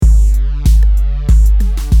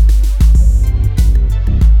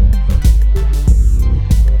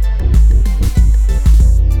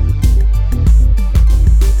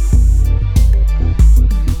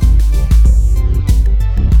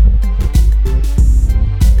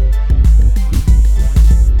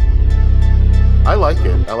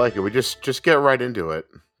I like it. We just get right into it.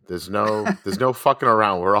 There's no fucking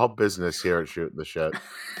around. We're all business here at Shooting the Shit.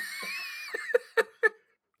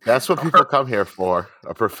 That's what people come here for.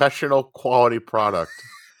 A professional quality product.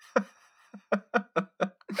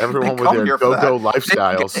 Everyone with their go-go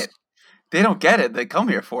lifestyles. They don't get it. They come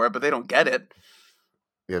here for it, but they don't get it.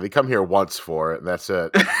 Yeah, they come here once for it, and that's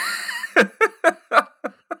it.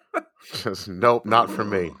 Just, nope, not for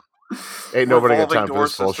me. Ain't nobody got time for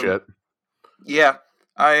this bullshit. Yeah,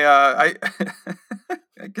 I'll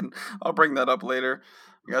bring that up later.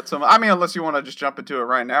 We got some. I mean, unless you want to just jump into it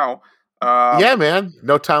right now. Yeah, man.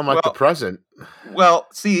 No time like the present. Well,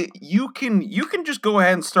 see, you can just go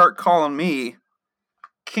ahead and start calling me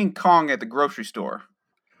King Kong at the grocery store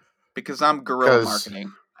because I'm guerrilla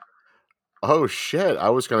marketing. Oh shit!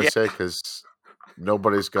 I was gonna say because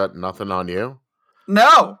nobody's got nothing on you.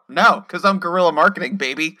 No, because I'm guerrilla marketing,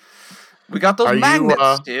 baby. We got those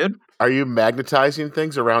magnets, dude. Are you magnetizing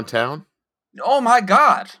things around town? Oh my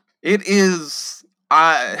god! It is.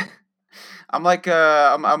 I'm like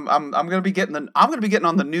I'm gonna be getting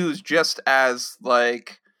on the news just as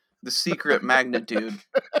like the secret magnet dude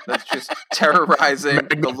that's just terrorizing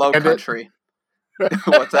the low country.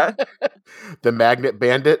 What's that? The magnet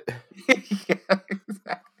bandit? Yeah,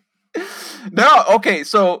 exactly. No, okay,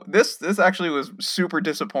 so this actually was super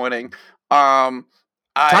disappointing. Time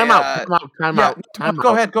out.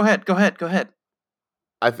 Go ahead.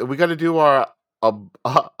 We got to do our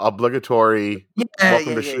obligatory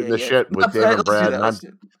welcome to Shooting the Shit with Dave and Brad.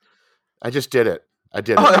 I just did it. I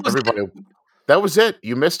did it. Everybody, that was it.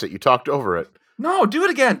 You missed it. You talked over it. No, do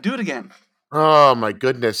it again. Oh my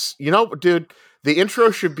goodness. You know, dude, the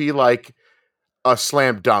intro should be like a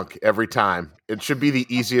slam dunk every time. It should be the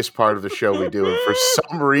easiest part of the show we do. And for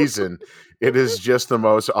some reason, it is just the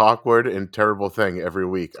most awkward and terrible thing every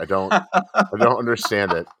week. I don't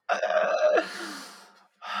understand it.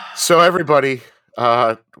 So everybody,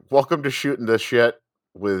 welcome to Shooting the Shit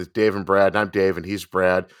with Dave and Brad. I'm Dave and he's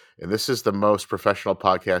Brad. And this is the most professional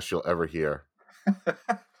podcast you'll ever hear.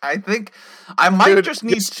 I think I might just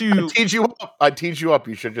need to I teed you up.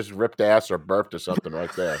 You should just ripped ass or burped or something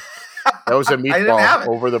right there. That was a meatball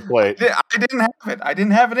over the plate. I didn't have it. I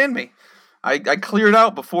didn't have it in me. I cleared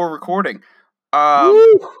out before recording.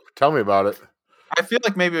 Tell me about it. I feel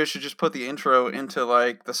like maybe I should just put the intro into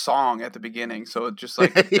like the song at the beginning, so it just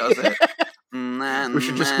like does it. We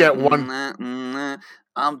should just get one.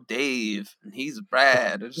 I'm Dave, and he's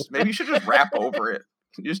Brad. Maybe you should just rap over it.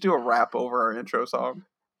 Can you just do a rap over our intro song?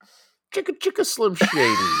 Chicka Slim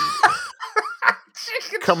Shady.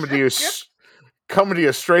 Coming to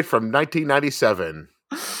you straight from 1997.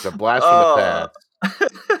 The blast from the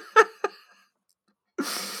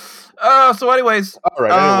past. So anyways. All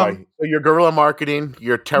right, anyway. So you're guerrilla marketing.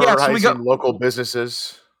 You're terrorizing local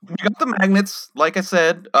businesses. We got the magnets. Like I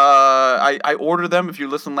said, I ordered them. If you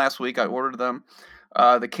listened last week, I ordered them.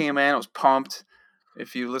 They came in. I was pumped.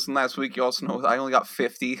 If you listened last week, you also know I only got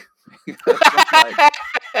 50.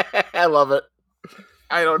 I love it.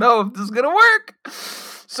 I don't know if this is going to work.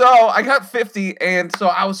 So I got 50, and so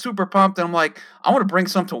I was super pumped, and I'm like, I want to bring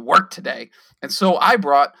some to work today. And so I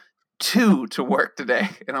brought 2 to work today,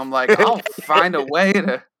 and I'm like, I'll find a way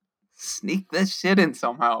to sneak this shit in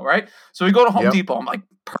somehow, right? So we go to Home Depot. I'm like,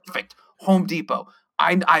 perfect, Home Depot.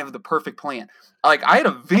 I have the perfect plan. Like, I had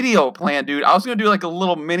a video plan, dude. I was going to do like a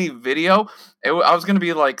little mini video. I was going to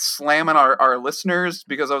be like slamming our listeners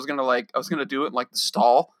because I was going to do it in like the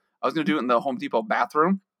stall. I was going to do it in the Home Depot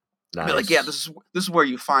bathroom. Nice. Be like, yeah, this is where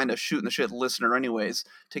you find a Shooting the Shit listener anyways,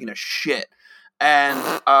 taking a shit. And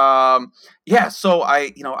so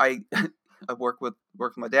I work with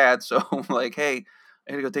my dad, so I'm like, hey,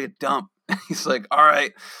 I gotta go take a dump. He's like, all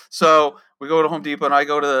right. So we go to Home Depot, and I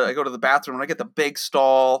go to the bathroom, and I get the big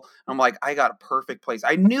stall. I'm like, I got a perfect place.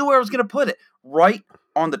 I knew where I was gonna put it, right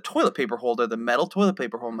on the toilet paper holder, the metal toilet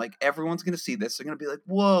paper holder. I'm like, everyone's gonna see this. They're gonna be like,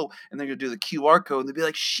 whoa, and they're gonna do the QR code, and they'll be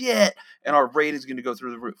like, shit, and our rating's gonna go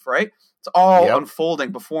through the roof, right? It's all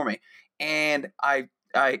unfolding before me, and I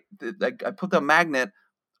put the magnet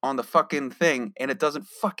on the fucking thing, and it doesn't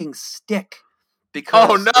fucking stick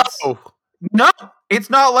because no, it's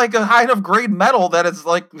not like a high enough grade metal that it's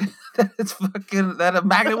like that a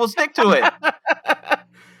magnet will stick to it.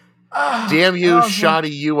 Damn you, shoddy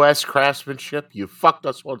U.S. craftsmanship! You fucked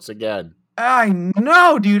us once again. I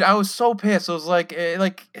know, dude. I was so pissed. I was like.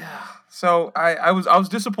 So I was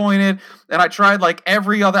disappointed, and I tried like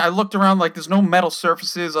every other. I looked around, like there's no metal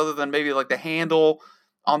surfaces other than maybe like the handle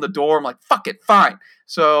on the door. I'm like, fuck it, fine.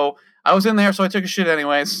 So I was in there, so I took a shit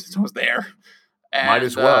anyways. So I was there. And, might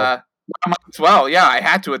as well. I might as well. Yeah, I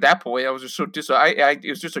had to at that point. I was just so it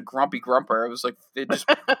was just a grumpy grumper. It was like it just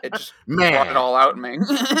brought it Man, all out in me.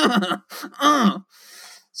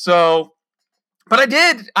 So, but I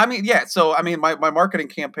did. I mean, yeah. So I mean, my marketing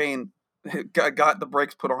campaign got the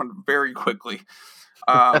brakes put on very quickly.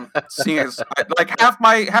 Seeing as like half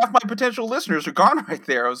my potential listeners are gone right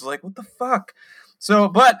there. I was like, what the fuck? So,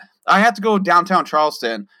 but I had to go downtown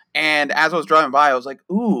Charleston, and as I was driving by, I was like,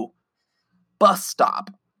 ooh, bus stop.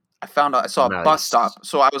 I saw a bus nice. stop.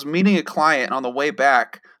 So I was meeting a client, and on the way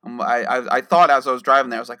back, I thought as I was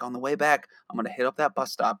driving there, I was like, on the way back, I'm gonna hit up that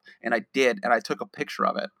bus stop, and I did, and I took a picture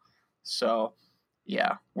of it. So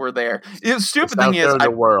yeah, we're there. The It's stupid thing out is, there in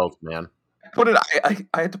the world, man. put it.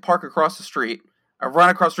 I had to park across the street. I run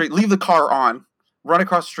across the street, leave the car on, run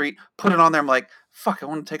across the street, put it on there. I'm like, fuck, I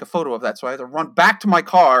want to take a photo of that. So I had to run back to my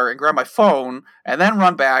car and grab my phone, and then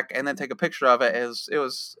run back and then take a picture of it. It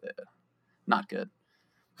was not good.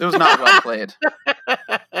 It was not well played.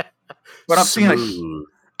 But Smooth.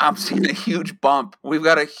 I'm seeing a huge bump. We've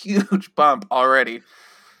got a huge bump already.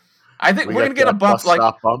 I think We we're got gonna get a that bump bus like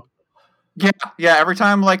stop bump. yeah. Every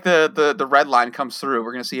time like the red line comes through,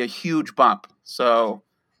 we're gonna see a huge bump. So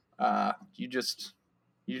you just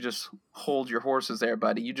hold your horses there,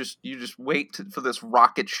 buddy. You just wait for this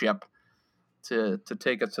rocket ship to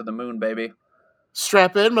take us to the moon, baby.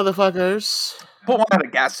 Strap in, motherfuckers. Put one at a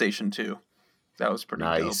gas station too. That was pretty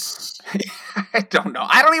Nice. dope. I don't know.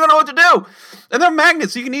 I don't even know what to do. And they're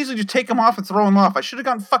magnets. So you can easily just take them off and throw them off. I should have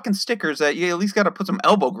gotten fucking stickers that you at least got to put some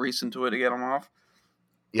elbow grease into it to get them off.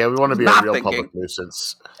 Yeah, we want to be a Not real thinking. public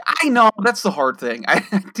nuisance. I know that's the hard thing. I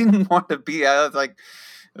didn't want to be like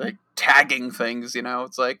tagging things. You know,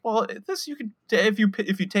 it's like, well, this you can if you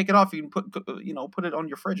take it off, you can put it on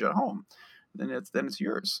your fridge at home. Then it's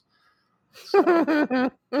yours. So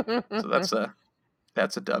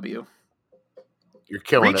that's a W. You're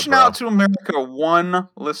killing Reaching it, bro. out to America one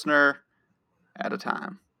listener at a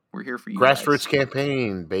time. We're here for you. Grassroots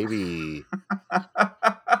campaign, baby.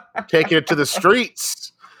 Taking it to the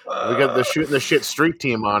streets. We got the shooting the shit street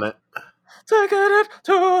team on it. Taking it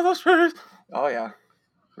to the streets. Oh yeah,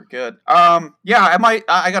 we're good. Yeah,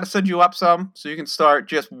 I got to send you up some so you can start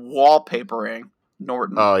just wallpapering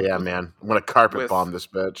Norton. Oh yeah, man. I'm gonna carpet bomb this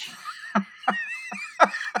bitch.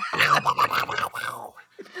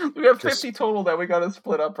 We have 50 total that we got to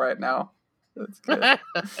split up right now. That's good.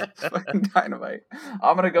 It's fucking dynamite.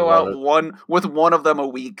 I'm gonna go out one of them a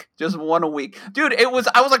week, just one a week, dude. I was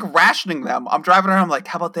like rationing them. I'm driving around. I'm like,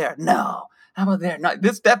 how about there? No. How about there? No.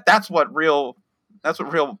 That's what real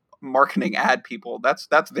marketing ad people. That's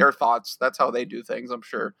their thoughts. That's how they do things. I'm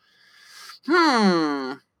sure.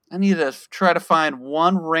 I need to try to find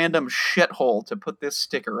one random shithole to put this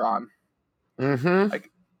sticker on. Mm-hmm.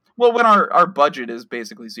 Well, when our budget is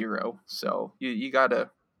basically zero, so you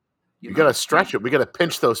gotta stretch it. We gotta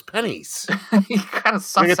pinch those pennies. You gotta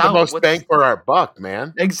suss we get out the most bang for our buck,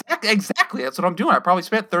 man. Exactly. That's what I'm doing. I probably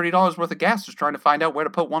spent $30 worth of gas just trying to find out where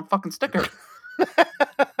to put one fucking sticker.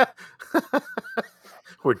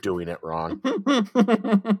 We're doing it wrong.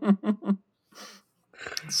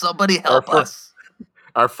 Somebody help us.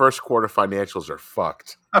 Our first quarter financials are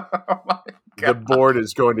fucked. Oh my God. The board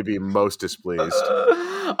is going to be most displeased.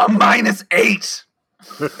 A -8.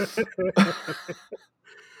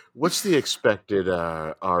 What's the expected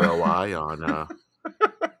ROI on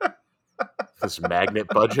this magnet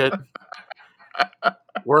budget?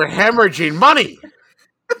 We're hemorrhaging money.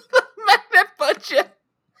 Magnet budget.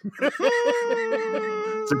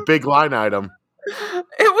 It's a big line item.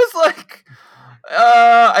 It was like,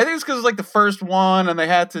 I think it's because it's like the first one, and they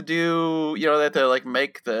had to do, they had to like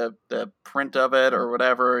make the print of it or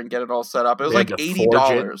whatever and get it all set up. It was like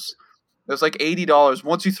 $80. It was like $80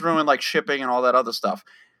 once you threw in like shipping and all that other stuff.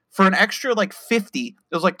 For an extra like $50, it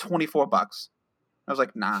was like $24. I was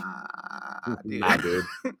like, nah, dude.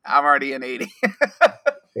 I'm already in 80.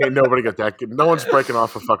 Ain't nobody got that. No one's breaking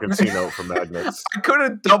off a fucking C-note for magnets. I could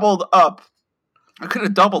have doubled up. I could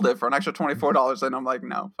have doubled it for an extra $24, and I'm like,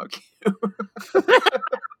 no, fuck you.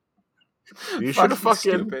 You should have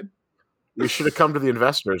You should have come to the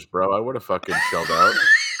investors, bro. I would have fucking shelled out.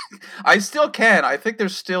 I still can. I think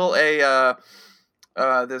there's still a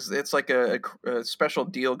it's like a special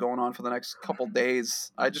deal going on for the next couple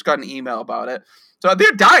days. I just got an email about it. So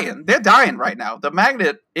they're dying. They're dying right now. The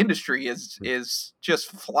magnet industry is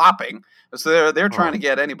just flopping. So they're trying to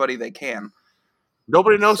get anybody they can.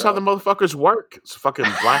 Nobody knows how the motherfuckers work. It's fucking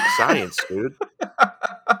black science, dude.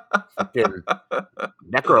 Fucking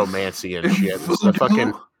necromancy and shit. It's the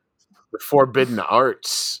fucking forbidden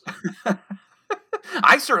arts.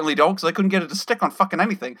 I certainly don't, because I couldn't get it to stick on fucking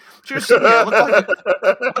anything. Just sitting there, look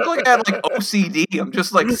like I had like OCD. I'm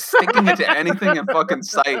just like sticking it to anything in fucking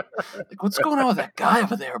sight. Like, what's going on with that guy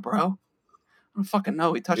over there, bro? I don't fucking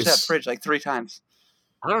know. He touched that fridge like 3 times.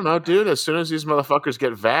 I don't know, dude. As soon as these motherfuckers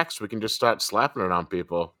get vaxxed, we can just start slapping it on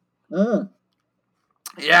people.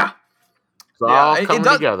 Yeah. It's all coming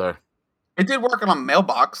together. It did work on a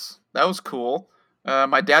mailbox. That was cool.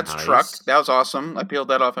 My dad's truck. That was awesome. I peeled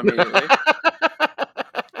that off immediately.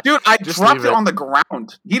 Dude, I dropped it on the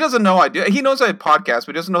ground. He doesn't know I do. He knows I had podcasts, but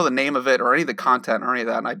he doesn't know the name of it or any of the content or any of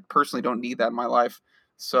that. And I personally don't need that in my life.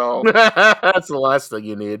 So that's the last thing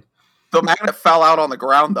you need. The magnet fell out on the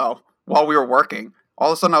ground though while we were working.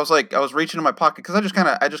 All of a sudden, I was reaching in my pocket because I just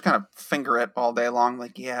kind of finger it all day long.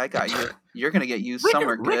 Like, yeah, I got you. You're gonna get used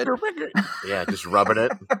somewhere good. Yeah, just rubbing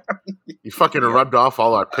it. You fucking rubbed off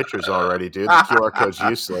all our pictures already, dude. The QR code's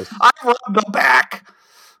useless. I rubbed the back,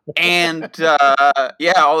 and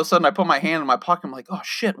all of a sudden, I put my hand in my pocket. I'm like, oh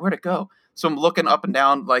shit, where'd it go? So I'm looking up and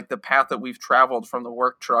down like the path that we've traveled from the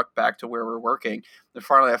work truck back to where we're working. And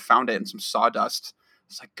finally, I found it in some sawdust.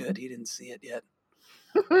 It's like, good, he didn't see it yet.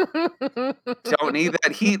 Don't need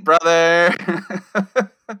that heat, brother.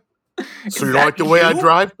 So you don't like the way I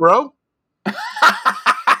drive, bro?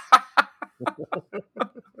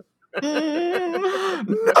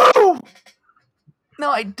 No,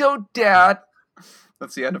 I don't, Dad.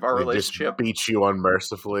 That's the end of our relationship. Just beat you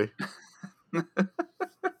unmercifully.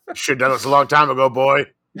 Should have done this a long time ago, boy.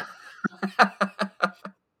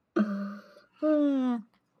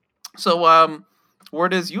 So,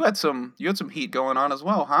 word is you had some heat going on as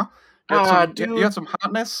well, huh? You had some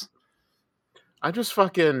hotness. I just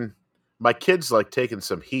fucking my kids like taking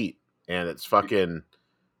some heat, and it's fucking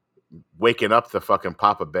waking up the fucking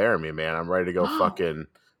Papa Bear in me, man. I'm ready to go fucking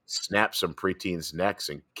snap some preteens' necks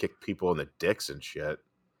and kick people in the dicks and shit.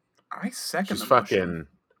 I second. Just fucking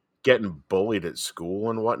getting bullied at school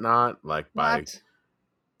and whatnot, like by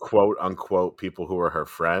quote unquote people who are her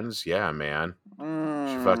friends. Yeah, man.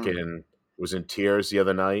 She fucking was in tears the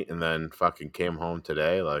other night and then fucking came home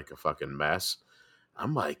today like a fucking mess.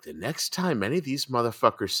 I'm like, the next time any of these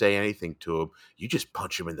motherfuckers say anything to him, you just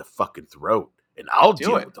punch him in the fucking throat and I'll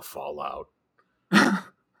deal with the fallout. I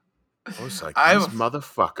was like, these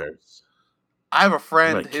motherfuckers. I have a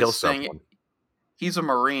friend, his thing, he's a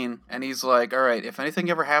Marine, and he's like, all right, if anything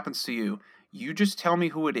ever happens to you, you just tell me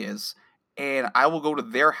who it is, and I will go to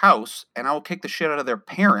their house, and I will kick the shit out of their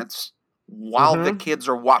parents while the kids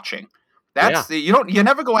are watching. That's you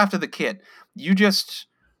never go after the kid. You just,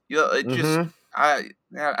 I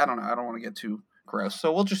don't know. I don't want to get too gross.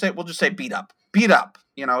 So we'll just say beat up, in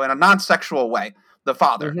a non-sexual way. The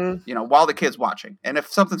father, while the kid's watching. And if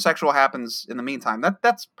something sexual happens in the meantime,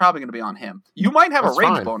 that's probably going to be on him. You might have a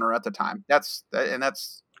rage boner at the time. That's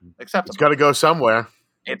acceptable. It's got to go somewhere.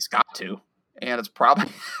 It's got to. And it's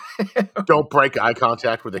probably... Don't break eye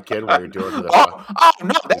contact with a kid while you're doing it. Oh,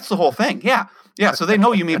 no, that's the whole thing. Yeah. Yeah, so they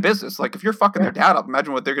know you mean business. Like, if you're fucking their dad up,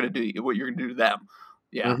 imagine what they're going to do, what you're going to do to them.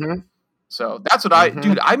 Yeah. So that's what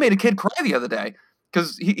dude, I made a kid cry the other day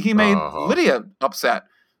because he made Lydia upset.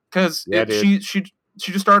 Because she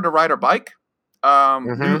just started to ride her bike,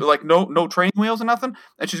 like no training wheels and nothing,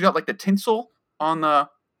 and she's got like the tinsel on the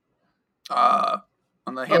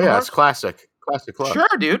handlebars. Oh yeah, it's classic club. Sure,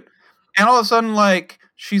 dude. And all of a sudden, like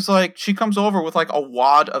she comes over with like a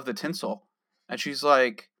wad of the tinsel, and she's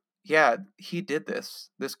like, "Yeah, he did this.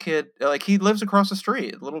 This kid, like he lives across the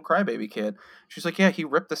street, a little crybaby kid." She's like, "Yeah, he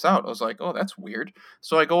ripped this out." I was like, "Oh, that's weird."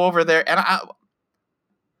 So I go over there, and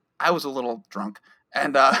I was a little drunk.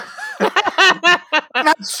 And not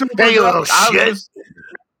super hey, you little shit.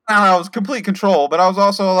 I was complete control, but I was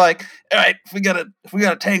also like, all right, if we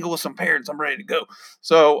gotta tangle with some parents, I'm ready to go.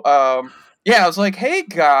 So I was like, hey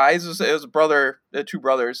guys, it was a brother, 2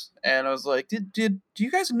 brothers, and I was like, do you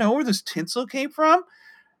guys know where this tinsel came from?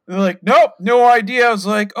 And they're like, nope, no idea. I was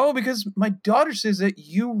like, oh, because my daughter says that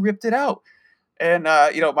you ripped it out. And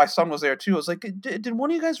my son was there too. I was like, did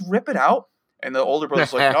one of you guys rip it out? And the older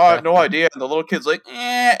brother's like, no, I have no idea. And the little kid's like,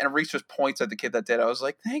 and Reese just points at the kid that did. I was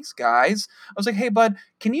like, thanks, guys. I was like, hey, bud,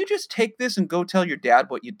 can you just take this and go tell your dad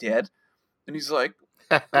what you did? And he's like,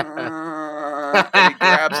 and he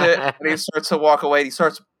grabs it and he starts to walk away. And he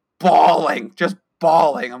starts bawling, just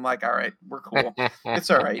bawling. I'm like, all right, we're cool.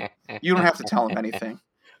 It's all right. You don't have to tell him anything.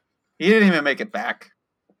 He didn't even make it back.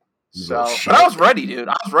 So, but I was ready, dude.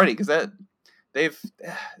 I was ready because I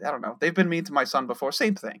don't know. They've been mean to my son before.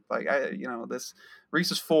 Same thing. Like this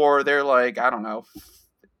Reese is 4. They're like, I don't know,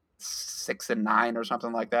 6 and 9 or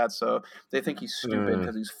something like that. So they think he's stupid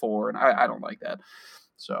because he's 4, and I don't like that.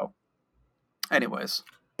 So, anyways,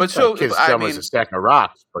 But That so, kid's I dumb as a mean, stack of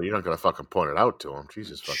rocks, but you're not gonna fucking point it out to him.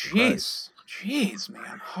 Jesus fucking Christ. jeez,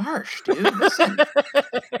 man, harsh, dude. Listen,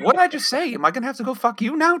 what did I just say? Am I gonna have to go fuck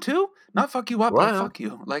you now too? Not fuck you up, like Well, fuck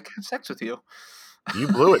you, like have sex with you. you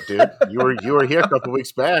blew it, dude. You were here a couple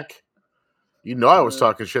weeks back. You know I was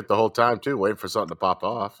talking shit the whole time too, waiting for something to pop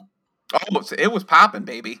off. Oh, it was popping,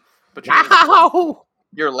 baby. But Wow!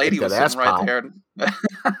 your lady Make that was sitting ass right pop.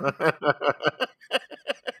 there.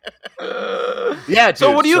 Yeah, So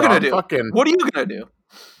dude. what are you So gonna I'm do? fucking What are you gonna do?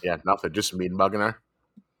 nothing. Just mean mugging her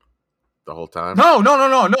the whole time. No.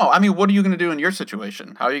 I mean, what are you gonna do in your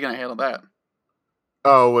situation? How are you gonna handle that?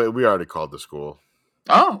 Oh, we already called the school.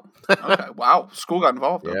 Oh, okay. Wow, school got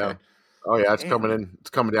involved. Yeah. Okay. Oh yeah, it's coming in. It's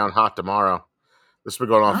coming down hot tomorrow. This has been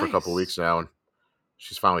going on for a couple of Nice. weeks now, and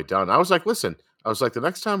she's finally done. I was like, listen. I was like, the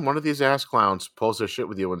next time one of these ass clowns pulls their shit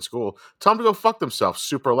with you in school, tell them to go fuck themselves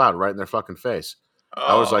super loud right in their fucking face.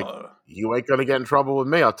 I was like, Oh, you ain't gonna get in trouble with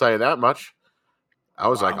me. I'll tell you that much. I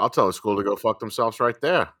was like, wow. I'll tell the school to go fuck themselves right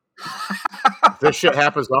there. If this shit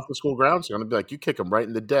happens off the school grounds, I'm gonna be like, you kick them right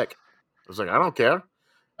in the dick. I was like, I don't care.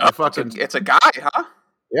 Oh, You fucking it's a guy, huh?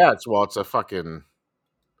 yeah. It's a fucking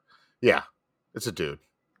yeah. It's a dude.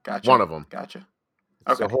 Gotcha. One of them. Gotcha.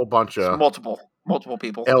 It's Okay. a whole bunch So of multiple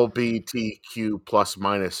people. LBTQ plus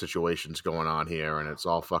minus situations going on here, and it's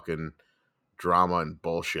all fucking drama and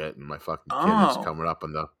bullshit. And my fucking kid is Oh, coming up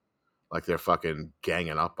and they're fucking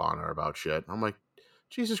ganging up on her about shit. I'm like,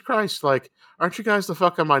 Jesus Christ, like, aren't you guys the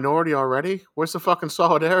fucking minority already? Where's the fucking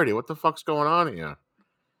solidarity? What the fuck's going on here?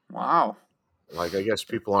 wow. Like, I guess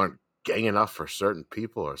people aren't gay enough for certain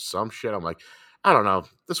people or some shit. I'm like, I don't know.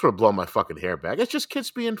 This would have blown my fucking hair back. It's just kids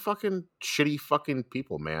being fucking shitty fucking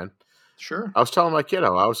people, man. Sure. I was telling my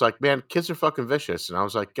kiddo, I was like, man, kids are fucking vicious. And I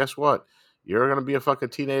was like, guess what? You're going to be a fucking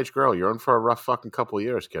teenage girl. You're in for a rough fucking couple of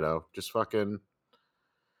years, kiddo. Just fucking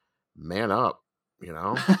man up, you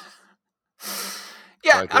know?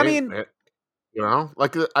 Yeah, Like, I mean, you know?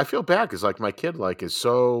 Like, I feel bad because, like, my kid, like, is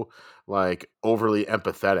so, like, overly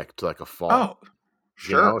empathetic to, like, a fault. oh,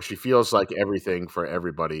 You know? sure. She feels like everything for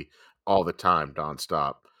everybody all the time,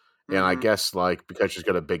 nonstop. And I Mm-hmm. guess, like, because she's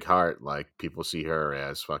got a big heart, like, people see her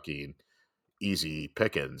as fucking easy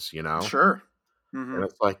pickings, you know? Sure. Mm-hmm. And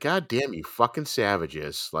it's like, God damn you fucking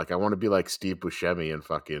savages. Like, I want to be like Steve Buscemi and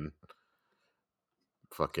fucking,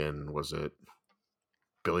 was it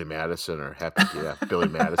Billy Madison or Happy? Yeah, Billy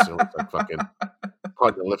Madison was like fucking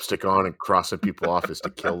putting lipstick on and crossing people off his to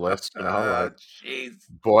kill list, you know? Like, Jeez.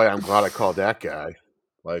 boy, I'm glad I called that guy.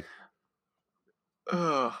 Like,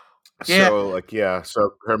 Ugh. Yeah. so, like, yeah.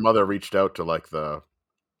 So her mother reached out to, like, the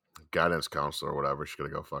guidance counselor or whatever. She's going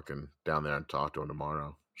to go fucking down there and talk to him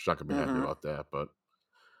tomorrow. She's not going to be happy Mm-hmm. about that, but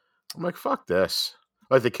I'm like, fuck this.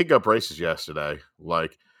 Like, the kid got braces yesterday.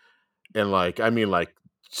 Like, and like, I mean, like,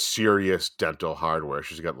 serious dental hardware.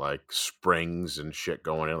 She's got like springs and shit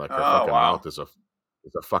going in. Like, her Oh, fucking wow. mouth is a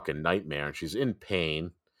fucking nightmare, and she's in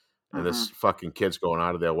pain. And Mm-hmm. this fucking kid's going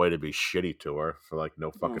out of their way to be shitty to her for like no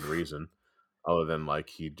fucking Oof. reason, other than like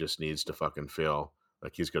he just needs to fucking feel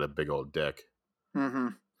like he's got a big old dick. Mm-hmm.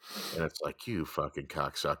 And it's like, you fucking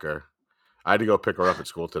cocksucker. I had to go pick her up at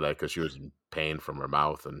school today because she was in pain from her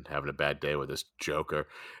mouth and having a bad day with this joker.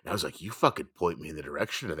 And I was like, you fucking point me in the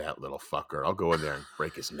direction of that little fucker. I'll go in there and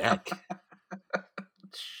break his neck.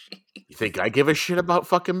 You think I give a shit about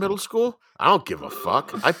fucking middle school? I don't give a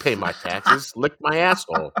fuck. I pay my taxes. Lick my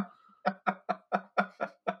asshole.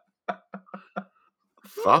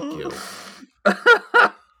 Fuck you.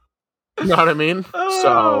 You know what I mean?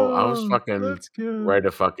 So I was fucking That's good. ready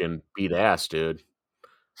to fucking beat ass, dude.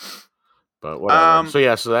 But whatever. So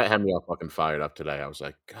yeah, so that had me all fucking fired up today. I was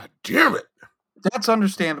like, God damn it. That's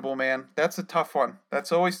understandable, man. That's a tough one.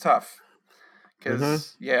 That's always tough.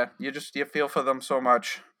 Because, yeah, you feel for them so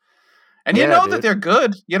much. And you Yeah, know that dude. they're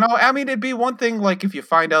good. You know, I mean, it'd be one thing, like, if you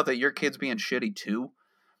find out that your kid's being shitty, too.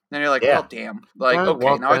 Then you're like, Yeah. well, damn. Like, Right, okay,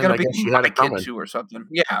 well, now I then gotta I be guess you my had it kid, coming. too, or something.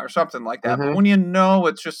 Yeah, or something like that. But Mhm. when you know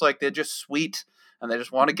it's just like they're just sweet and they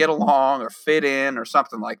just want to get along or fit in or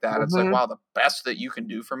something like that, it's like, Mhm. wow, the best that you can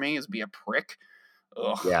do for me is be a prick.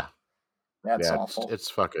 Ugh, Yeah. that's Yeah, awful. it's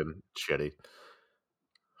fucking shitty.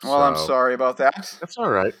 Well, I'm So sorry about that. that's all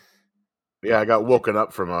right. Yeah, I got woken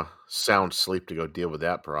up from a sound sleep to go deal with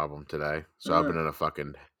that problem today. So I've been in a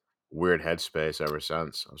fucking weird headspace ever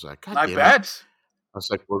since. I was like, God I damn it. bet. I was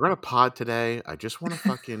like, we're gonna pod today. I just want to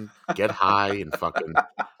fucking get high and fucking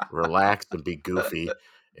relax and be goofy.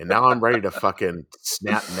 And now I'm ready to fucking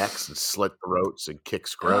snap necks and slit throats and kick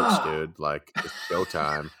scrotes, dude. Like, it's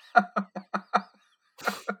showtime.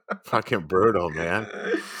 Fucking brutal, man.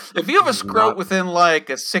 If you have a This is scrote not- within like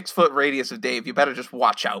a 6-foot radius of Dave, you better just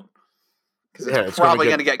watch out. Because Yeah, it's it's gonna probably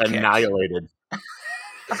going to get kicked. annihilated.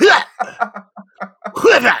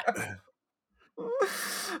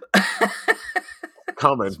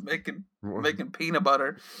 Coming. Just making peanut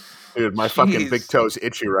butter. Dude, my fucking big toe's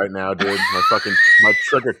itchy right now, dude. My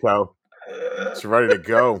trigger toe. It's ready to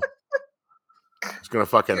go. It's gonna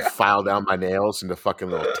fucking file down my nails into fucking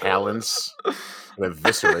little talons and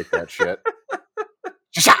eviscerate that shit.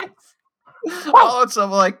 Oh, it's some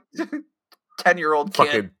like 10-year-old kid.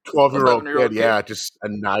 Fucking 12-year-old kid, kid. yeah, just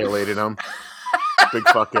annihilated him. Big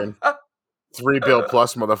fucking $3 bill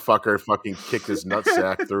plus motherfucker fucking kicked his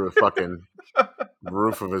nutsack through the fucking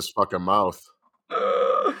roof of his fucking mouth.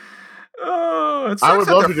 It sucks I would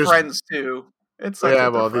love to friends too. It's yeah,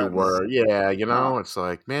 well, they were. Yeah, you know, it's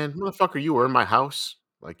like, man, motherfucker, you were in my house.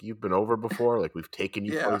 Like, you've been over before. Like, we've taken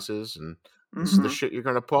you places, and this is the shit you're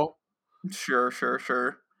gonna pull. Sure.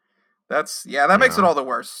 That makes it all the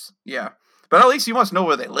worse. Yeah, but at least you must know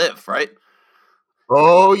where they live, right?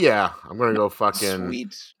 Oh yeah, I'm gonna go fucking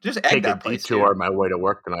sweet. Just take a detour on my way to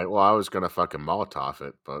work tonight. Well, I was gonna fucking Molotov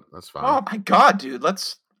it, but that's fine. Oh my god, dude,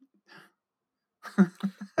 let's. I'm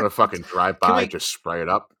gonna fucking drive by, just spray it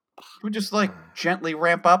up. We just like gently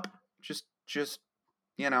ramp up. Just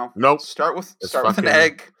Nope. Start with an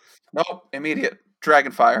egg. Nope. Immediate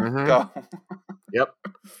dragon fire. Go. Yep.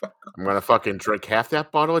 I'm gonna fucking drink half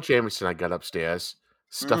that bottle of Jameson I got upstairs.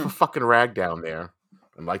 Stuff a fucking rag down there,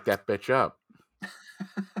 and light that bitch up.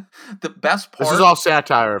 The best part. This is all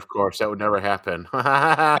satire, of course. That would never happen.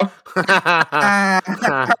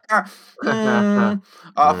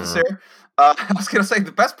 Officer. I was going to say,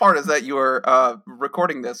 the best part is that you are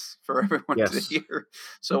recording this for everyone to hear.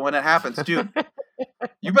 So when it happens, dude,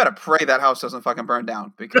 you better pray that house doesn't fucking burn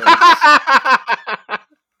down, because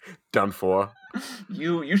done for.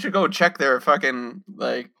 You should go check their fucking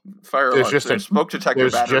like fire alarms, their smoke detector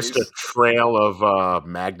batteries. There's just a trail of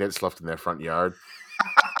magnets left in their front yard.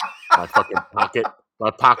 My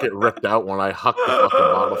pocket ripped out when I hucked the fucking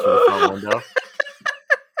bottle through the front window.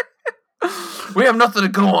 We have nothing to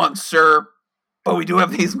go on, sir, but we do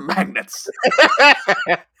have these magnets.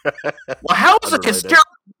 Well, how is a hysterical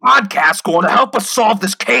podcast going to help us solve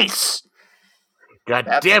this case? God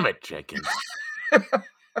damn it, Jenkins.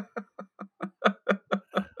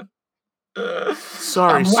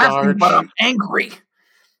 Sorry, I'm laughing, but I'm angry.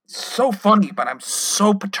 So funny, but I'm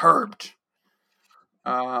so perturbed.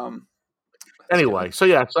 Anyway, so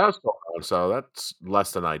that's going on. So that's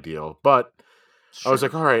less than ideal, but I was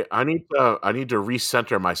like, all right, I need to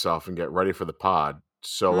recenter myself and get ready for the pod.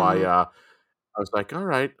 So I was like, all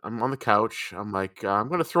right, I'm on the couch. I'm like, I'm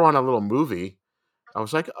gonna throw on a little movie. I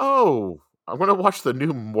was like, oh, I'm gonna watch the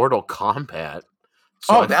new Mortal Kombat.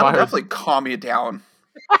 So that'll definitely calm you down.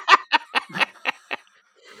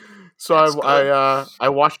 So I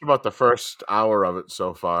watched about the first hour of it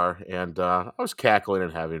so far, and I was cackling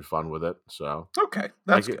and having fun with it. So okay,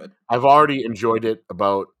 that's good. I've already enjoyed it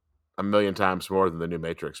about a million times more than the new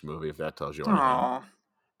Matrix movie, if that tells you anything.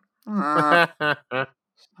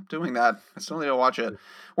 Stop doing that. I still need to watch it.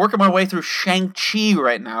 Working my way through Shang-Chi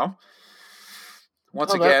right now.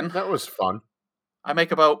 Once again. That was fun. I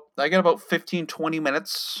get about 15, 20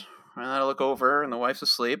 minutes, and I look over, and the wife's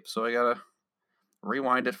asleep, so I gotta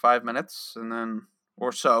rewind it 5 minutes, and then,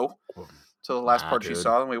 or so, to the last part she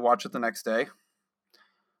saw, and we watch it the next day.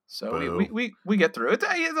 So we get through it.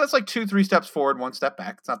 That's like 2-3 steps forward, 1 step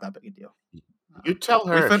back. It's not that big a deal. You tell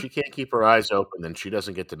her if she can't keep her eyes open, then she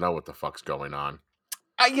doesn't get to know what the fuck's going on.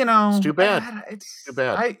 It's too bad. It's too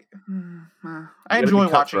bad. I enjoy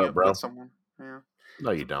watching it with someone. Yeah.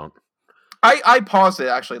 No, you don't. I paused it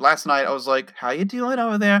actually last night. I was like, "How you doing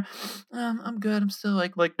over there?" I'm good. I'm still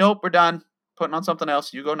like, nope, we're done. Putting on something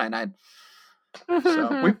else. You go 9-9.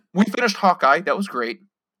 So we finished Hawkeye. That was great.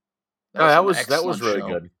 That was really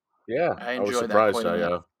good. Yeah, I enjoyed was surprised.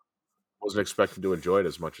 That I wasn't expecting to enjoy it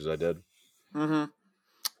as much as I did.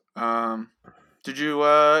 Did you?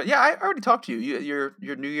 I already talked to you.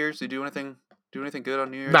 Your New Year's. Did you do anything good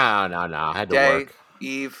on New Year's? No. I had to work.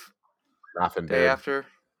 Eve. Nothing. Day after.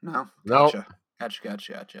 No. Gotcha.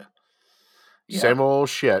 Gotcha. Yeah. Same old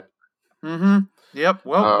shit. Yep.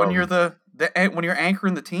 Well, when you're when you're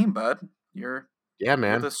anchoring the team, bud, man.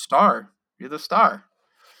 You're the star. You're the star.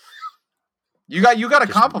 You got a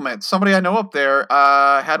compliment. Somebody I know up there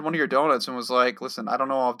had one of your donuts and was like, "Listen, I don't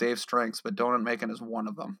know all of Dave's strengths, but donut making is one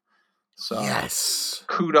of them." So yes,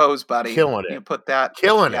 kudos, buddy. Killing it. You put that.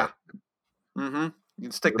 Killing it. You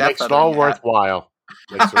can stick that. Makes it all worthwhile.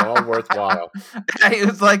 Makes it all worthwhile. He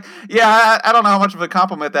was like, "Yeah, I don't know how much of a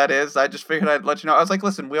compliment that is. I just figured I'd let you know." I was like,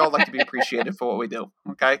 "Listen, we all like to be appreciated for what we do.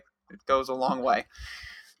 Okay, it goes a long way.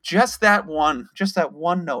 Just that one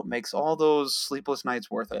note makes all those sleepless nights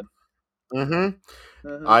worth it."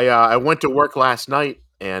 I went to work last night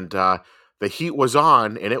and the heat was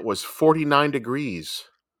on, and it was 49 degrees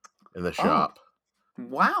in the Oh, shop.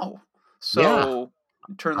 wow. Yeah, So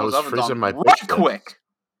turn I those was ovens freezing on my right pitch sticks. quick.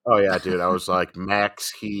 Oh yeah, dude, I was like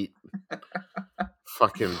max heat,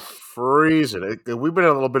 fucking freezing. We've been in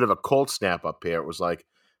a little bit of a cold snap up here. It was like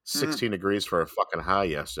 16 degrees for a fucking high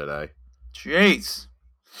yesterday, Jeez.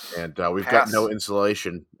 and we've got Pass. no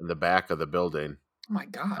insulation in the back of the building. Oh my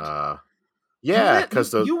god. Yeah,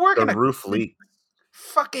 because You work the in a roof leaked.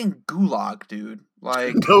 fucking gulag, dude.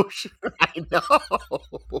 Like, No, I know. I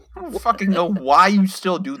don't fucking know why you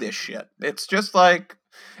still do this shit. It's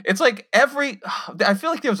like every. I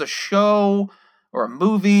feel like there was a show or a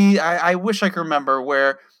movie. I wish I could remember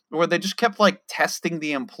where they just kept like testing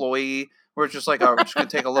the employee. Where it's just like, oh, we're just gonna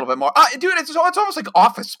take a little bit more, dude. It's almost like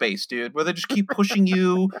Office Space, dude, where they just keep pushing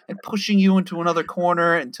you and pushing you into another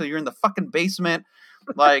corner until you're in the fucking basement.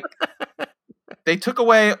 Like, they took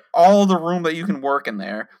away all the room that you can work in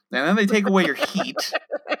there, and then they take away your heat.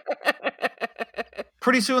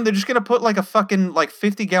 Pretty soon they're just gonna put like a fucking like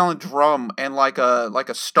 50-gallon drum and like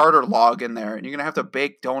a starter log in there, and you're gonna have to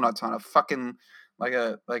bake donuts on a fucking like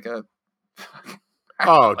a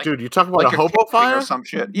Oh, like, dude, you talking about like a you're hobo camping or fire? some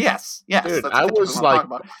shit. Yes, Dude, that's I exactly was what I'm like, talking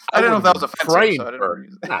about. I I didn't know if would that have was been offensive, praying so I didn't for.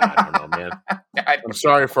 use Nah, I don't know, man. it. I'm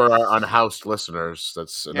sorry for our unhoused listeners.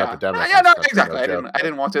 That's an Yeah, epidemic. yeah, no, That's exactly. no joke. I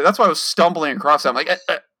didn't want to. That's why I was stumbling across it. I'm like,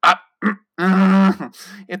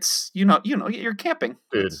 it's you're camping.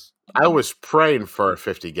 Dude, I was praying for a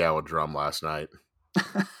 50-gallon drum last night.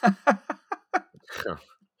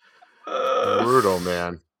 Brutal,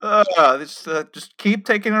 man. Just keep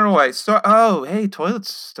taking it away. So, hey,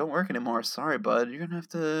 toilets don't work anymore. Sorry, bud. You're gonna have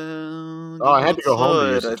to Oh, go I had to go home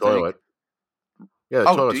to use outside, the I think. toilet. Yeah, the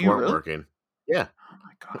Oh, do toilets you weren't really? working. Yeah, Oh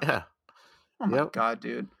my god. yeah, Oh my yep. god,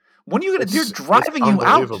 dude. When are you gonna? They're It's driving you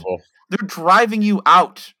out. unbelievable. They're driving you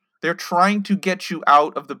out. They're trying to get you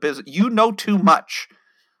out of the business. You know too much,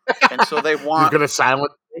 and so they You're want. gonna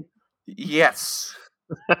silence me? Yes.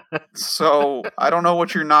 So I don't know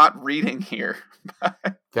what you're not reading here.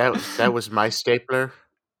 That was my stapler.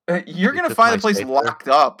 You're You gonna took find my the place stapler. locked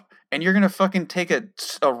up, and you're gonna fucking take a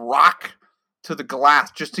rock to the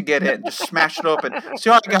glass just to get in, just smash it open.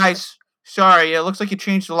 Sorry, guys. Sorry, it looks like you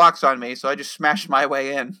changed the locks on me, so I just smashed my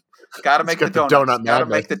way in. Gotta It's make the got the donuts. donut Gotta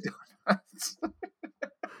madness. make the donuts.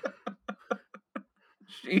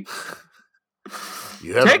 Jeez.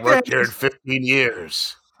 You haven't Take worked that. here in 15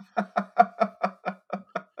 years.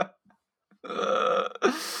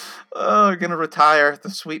 We're gonna retire the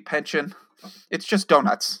sweet pension. It's just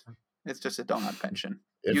donuts. It's just a donut pension.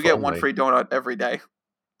 If You get one only. free donut every day.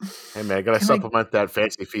 Hey man, I gotta Can supplement that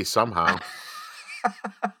fancy feast somehow.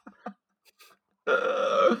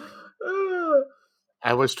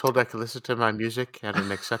 I was told I could listen to my music at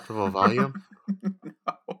an acceptable volume.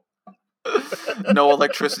 No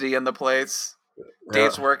electricity in the place.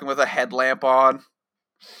 Dave's Yeah. working with a headlamp on.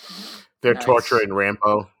 They're Nice. torturing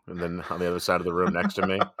Rambo, and then on the other side of the room next to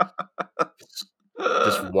me,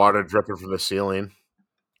 just water dripping from the ceiling,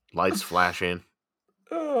 lights flashing.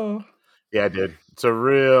 Oh. Yeah, dude, it's a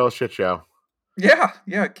real shit show. Yeah.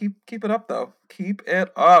 Keep it up though. Keep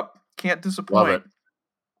it up. Can't Love disappoint.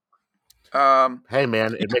 it. Hey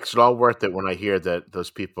man, it makes it all worth it when I hear that those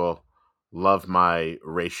people love my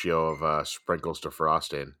ratio of sprinkles to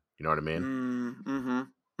frosting. You know what I mean?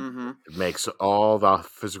 It makes all the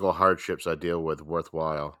physical hardships I deal with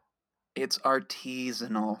worthwhile. It's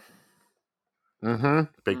artisanal.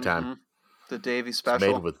 Big time. The Davy It's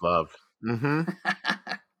special. made with love.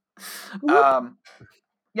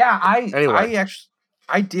 Yeah, Anyway.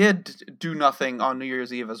 I did do nothing on New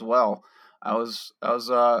Year's Eve as well. I was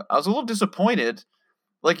a little disappointed.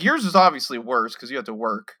 Like, yours is obviously worse because you had to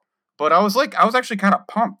work, but I was actually kind of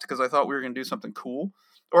pumped because I thought we were gonna do something cool,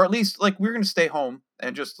 or at least like we were gonna stay home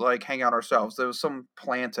and just like hang out ourselves. There was some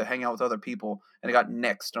plan to hang out with other people, and it got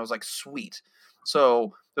nixed. And I was like, sweet.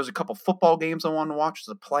 So there was a couple football games I wanted to watch,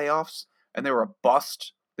 the playoffs, and they were a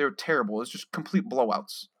bust. They were terrible. It was just complete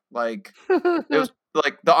blowouts. Like, it was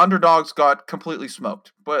like the underdogs got completely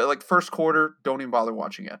smoked. But like first quarter, don't even bother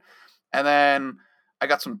watching it. And then I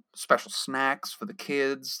got some special snacks for the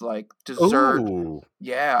kids, like dessert. Ooh.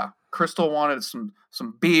 Yeah, Crystal wanted some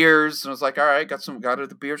beers, and I was like, all right, got her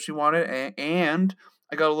the beer she wanted, and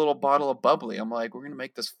I got a little bottle of bubbly. I'm like, we're gonna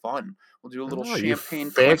make this fun. We'll do a little Oh, you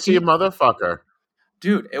champagne fancy 20. motherfucker.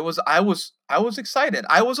 Dude, I was excited.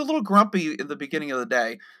 I was a little grumpy in the beginning of the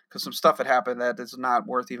day because some stuff had happened that is not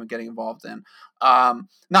worth even getting involved in.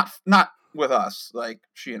 Not with us, like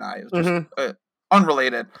she and I. It was just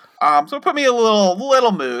unrelated. So it put me in a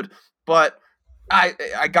little mood, but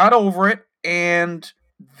I got over it, and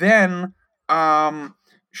then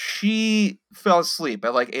she fell asleep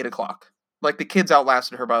at like 8:00. Like the kids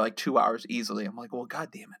outlasted her by like 2 hours easily. I'm like, well, god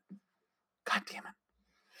damn it. God damn it.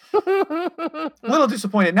 A little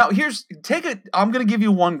disappointed. Now, I'm going to give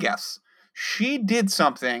you one guess. She did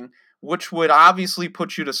something which would obviously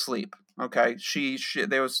put you to sleep. Okay?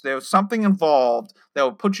 There was something involved that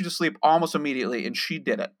would put you to sleep almost immediately, and she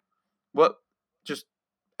did it. What? Just,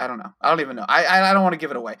 I don't know. I don't even know. I don't want to give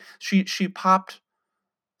it away. She popped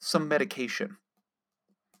some medication.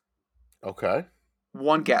 Okay.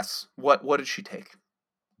 One guess. What did she take?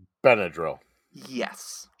 Benadryl.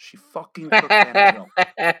 Yes. She fucking took Benadryl.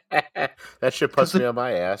 That shit puts me on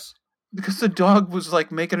my ass. Because the dog was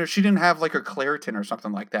like making her, she didn't have like her Claritin or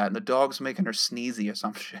something like that, and the dog's making her sneezy or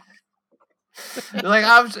some shit.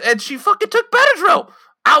 And she fucking took Benadryl.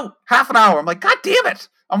 Out half an hour. I'm like, god damn it!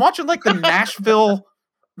 I'm watching like the Nashville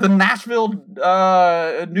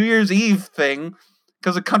New Year's Eve thing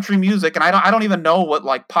because of country music, and I don't even know what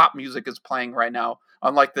like pop music is playing right now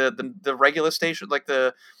on like the regular station, like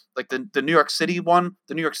the New York City one,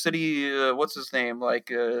 the New York City what's his name,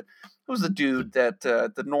 who's the dude that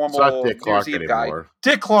the normal Dick Clark New Year's Eve anymore. guy,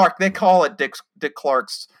 Dick Clark. They call it Dick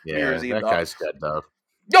Clark's Yeah, New Year's Eve. That guy's dead though.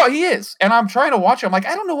 No, he is, and I'm trying to watch it. I'm like,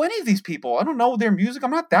 I don't know any of these people. I don't know their music.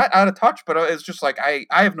 I'm not that out of touch, but it's just like I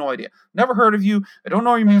have no idea. Never heard of you. I don't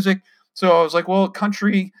know your music. So I was like, well,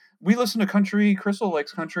 country. We listen to country. Crystal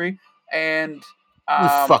likes country, and you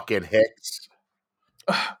fucking hicks.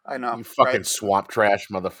 I know. You fucking swamp trash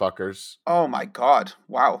motherfuckers. Oh my god!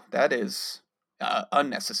 Wow, that is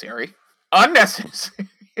unnecessary. Unnecessary.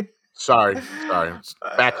 Sorry. It's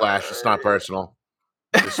backlash. It's not personal.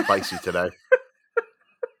 It's spicy today.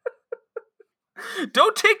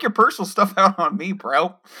 Don't take your personal stuff out on me,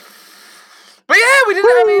 bro. But yeah, we did.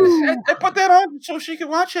 I mean, I put that on so she could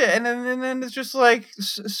watch it, and then it's just like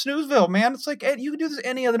Snoozeville, man. It's like, Ed, you can do this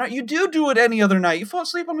any other night. You do it any other night. You fall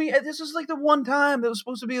asleep on me. Ed, this is like the one time that was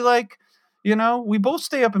supposed to be like, we both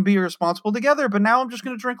stay up and be irresponsible together. But now I'm just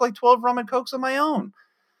gonna drink like 12 rum and cokes on my own.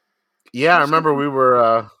 Yeah, I remember we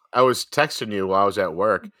were. I was texting you while I was at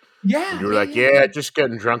work. Yeah, and you were like, yeah, just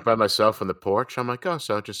getting drunk by myself on the porch. I'm like, oh,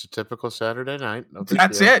 so just a typical Saturday night. No big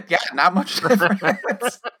That's deal. it. Yeah, not much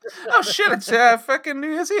difference. Oh shit! It's fucking New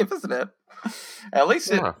Year's Eve, isn't it? At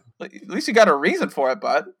least you got a reason for it,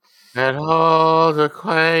 bud. An old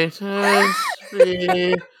acquaintance.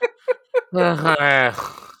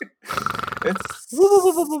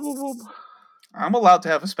 I'm allowed to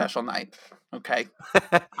have a special night. Okay,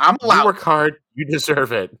 I'm allowed. You work hard. You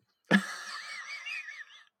deserve it.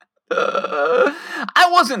 I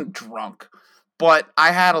wasn't drunk, but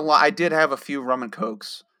I had I did have a few rum and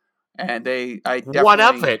cokes, and I definitely. What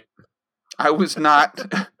of it? I was not.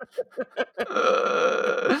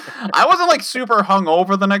 I wasn't like super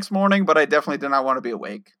hungover the next morning, but I definitely did not want to be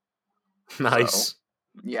awake. Nice. So,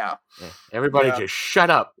 yeah. Everybody just shut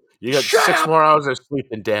up. You got 6 more hours of sleep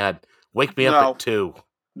than Dad. Wake me up at 2.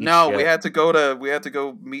 No, we had to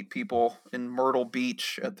go meet people in Myrtle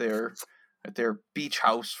Beach at their beach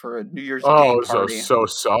house for a New Year's Day party. So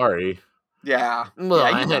sorry. Yeah. Well,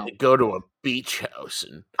 I had to go to a beach house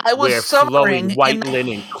and I was wear summering flowing white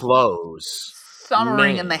linen clothes.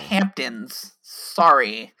 Summering in the Hamptons.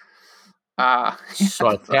 Sorry. So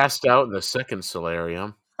I passed out in the second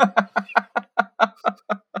solarium.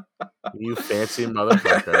 You fancy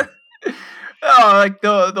motherfucker. Oh, like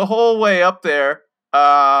the whole way up there.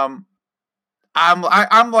 I'm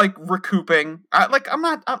like recouping. I'm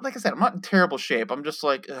not like I said, I'm not in terrible shape. I'm just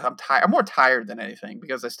like I'm tired. I'm more tired than anything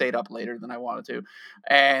because I stayed up later than I wanted to,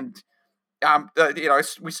 and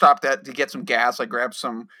we stopped to get some gas. I grabbed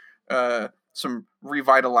some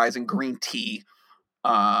revitalizing green tea.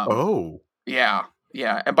 Yeah,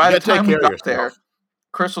 and by the time we got there,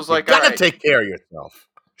 Chris was like, "You gotta take care of yourself."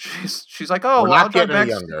 She's like, "Oh, we're not getting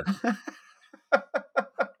any younger."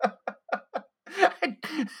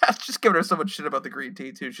 I was just giving her so much shit about the green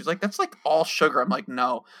tea too. She's like, "That's like all sugar." I'm like,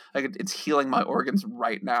 "No, like it's healing my organs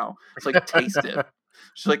right now." It's like, taste it.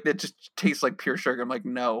 She's like, "That just tastes like pure sugar." I'm like,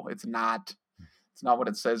 "No, it's not. It's not what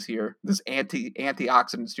it says here. This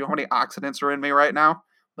antioxidants. Do you know how many oxidants are in me right now?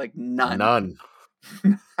 Like none. None.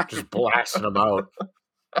 Just blasting them out."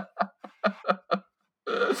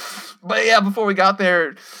 But yeah, before we got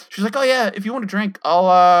there, she's like, "Oh yeah, if you want to drink,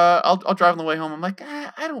 I'll drive on the way home." I'm like,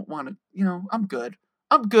 I don't want to. I'm good.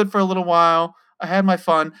 I'm good for a little while. I had my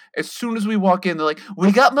fun. As soon as we walk in, they're like,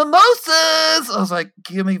 "We got mimosas." I was like,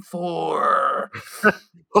 "Give me 4."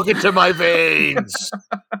 Hook it to my veins.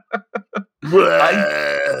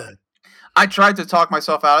 I tried to talk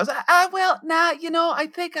myself out. I was like, well, nah, I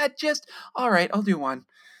think all right, I'll do one.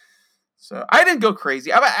 So I didn't go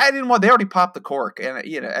crazy. I didn't want. They already popped the cork, and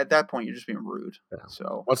at that point you're just being rude. Yeah.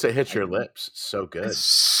 So once it hits your lips, it's so good. It's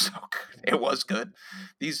so good. It was good.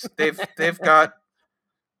 They've got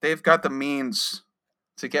the means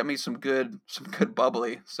to get me some good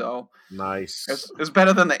bubbly. So nice. It's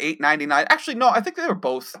better than the $8.99. Actually, no, I think they were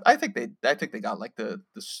both. I think they got like the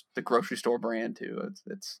grocery store brand too.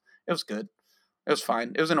 It was good. It was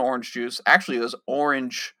fine. It was an orange juice. Actually, it was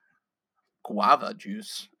orange guava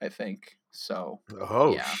juice, I think. So.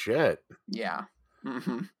 Oh yeah. shit. Yeah.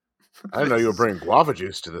 Mm-hmm. I didn't know you were bringing guava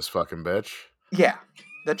juice to this fucking bitch. Yeah,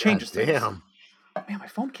 that changes things. Damn. Man, my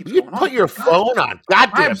phone keeps You going off. put your phone on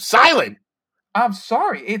goddamn silent. I'm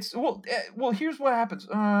sorry. It's well. Here's what happens.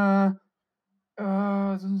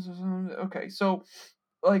 Okay, so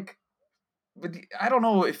like, I don't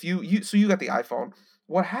know if you. So you got the iPhone.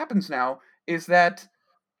 What happens now is that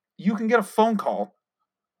you can get a phone call.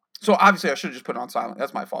 So obviously, I should have just put it on silent.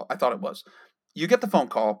 That's my fault. I thought it was. You get the phone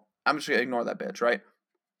call. I'm just gonna ignore that bitch, right?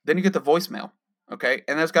 Then you get the voicemail. Okay,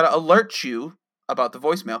 and it's got to alert you about the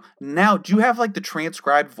voicemail. Now, do you have like the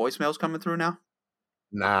transcribed voicemails coming through now?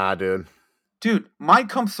 Nah, dude. Dude, mine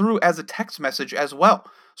come through as a text message as well.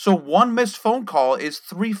 So one missed phone call is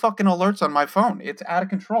 3 fucking alerts on my phone. It's out of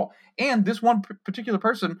control. And this one particular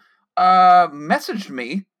person messaged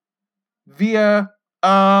me via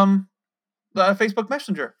the Facebook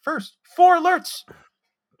Messenger first. 4 alerts.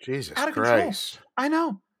 Jesus out of Christ. Control. I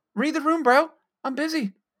know. Read the room, bro. I'm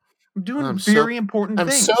busy. I'm doing very important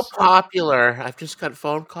things. I'm so popular. I've just got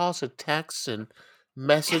phone calls and texts and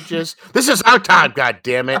messages. This is our time, God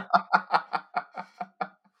damn it.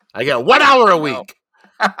 I got 1 hour a week.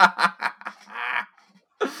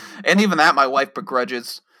 And even that, my wife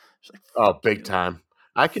begrudges. Like, oh, big time.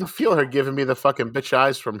 I can feel her giving me the fucking bitch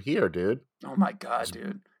eyes from here, dude. Oh my God,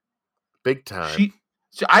 dude. Big time.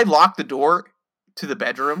 I lock the door to the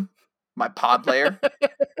bedroom, my pod layer,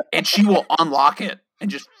 and she will unlock it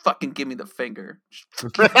and just fucking give me the finger.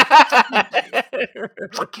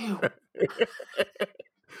 Fuck you.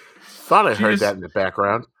 Thought I heard that in the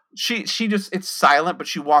background. She just, it's silent, but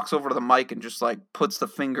she walks over to the mic and just like puts the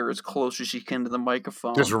finger as close as she can to the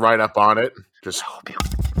microphone. Just right up on it. Just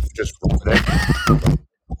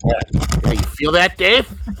yeah, you feel that,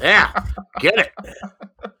 Dave? Yeah. Get it.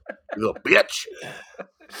 You little bitch.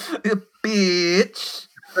 You bitch.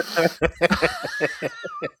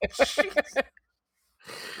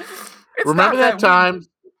 Remember that time?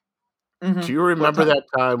 Mm-hmm. Do you remember that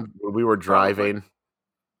time when we were driving?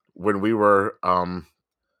 When we were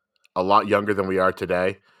a lot younger than we are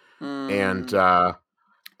today, and those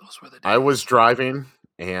were the days. I was driving,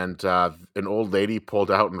 and an old lady pulled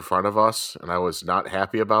out in front of us, and I was not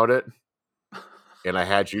happy about it. And I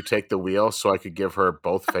had you take the wheel so I could give her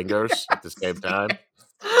both fingers at the same time.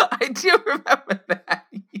 I do remember that.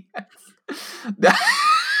 Yes.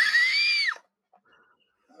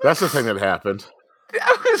 That's the thing that happened.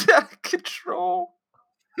 That was out of control.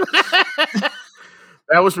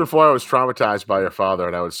 That was before I was traumatized by your father,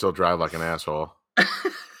 and I would still drive like an asshole.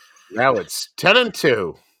 Now it's 10 and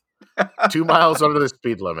 2. 2 miles under the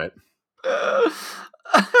speed limit.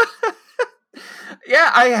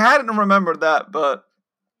 Yeah, I hadn't remembered that, but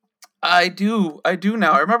I do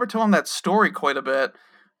now. I remember telling that story quite a bit.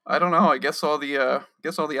 I don't know. I guess all the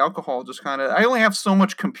alcohol just kind of. I only have so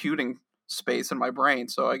much computing space in my brain,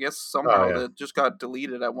 so I guess somehow that just got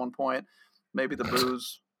deleted at one point. Maybe the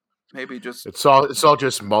booze. Maybe just it's all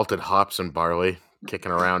just malted hops and barley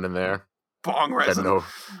kicking around in there. Bong resin.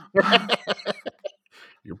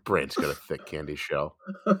 Your brain's got a thick candy shell.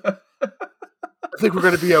 I think we're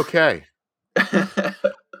gonna be okay.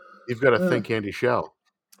 You've got a thin candy shell.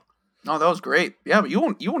 No, that was great. Yeah, but you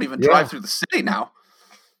won't even drive through the city now.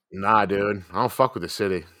 Nah, dude. I don't fuck with the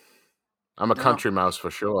city. I'm a country mouse for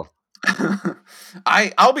sure.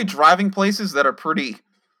 I'll be driving places that are pretty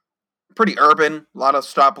urban, a lot of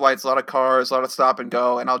stoplights, a lot of cars, a lot of stop and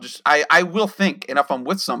go, and I will think, and if I'm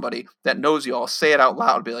with somebody that knows you, I'll say it out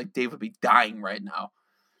loud, be like, Dave would be dying right now.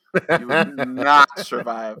 You would not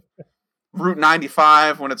survive. Route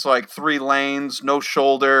 95 when it's like 3 lanes, no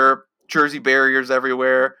shoulder, Jersey barriers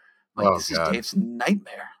everywhere. Like, this is Dave's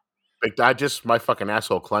nightmare. My fucking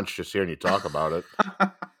asshole clenched just hearing you talk about it.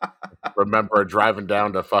 Remember driving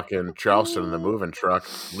down to fucking Charleston in the moving truck,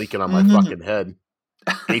 leaking on my fucking head.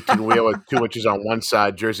 18-wheeler, 2 inches on one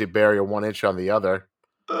side, Jersey barrier 1 inch on the other.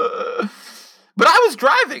 But I was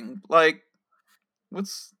driving. Like,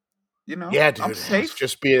 yeah, dude. I'm safe.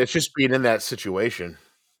 It's just being in that situation.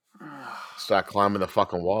 Start climbing the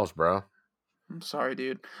fucking walls, bro. I'm sorry,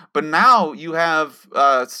 dude. But now you have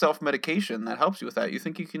self-medication that helps you with that. You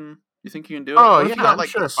think you can do it? Oh, what if you got like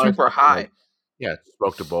sure super high? Yeah,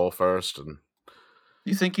 smoked a bowl first and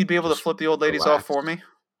You think you'd be able to just flip the old ladies off relax. for me?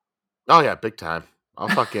 Oh yeah, big time. I'll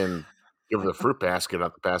fucking give her the fruit basket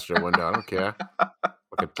out the passenger window. I don't care. I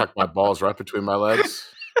can tuck my balls right between my legs.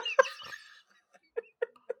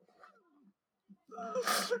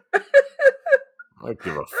 I don't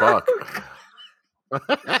give a fuck.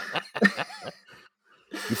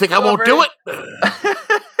 You think I Well, I'm won't do ready. it?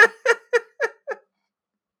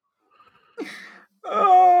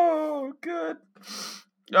 Oh, good.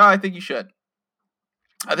 I think you should.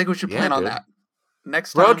 I think we should Yeah, plan on dude. that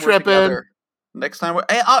next Road time we're tripping. together. Next time we're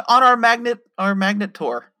on our magnet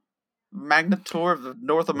tour of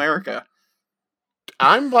North America.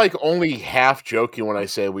 I'm like only half joking when I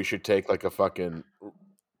say we should take like a fucking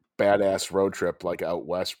badass road trip like out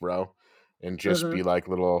west, bro, and just be like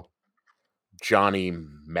little Johnny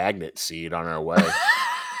Magnet seed on our way.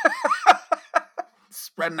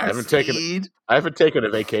 Spreading I our haven't taken seed. I haven't taken a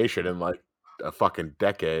vacation in like a fucking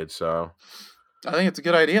decade, so I think it's a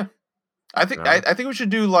good idea. I think no. I think we should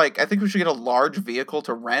do like I think we should get a large vehicle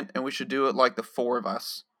to rent, and we should do it like the four of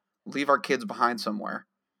us. Leave our kids behind somewhere,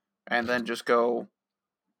 and then just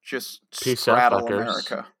Peace out, straddle fuckers.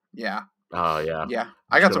 America. Yeah, Oh yeah. yeah. We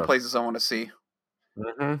I got should some have. places I want to see.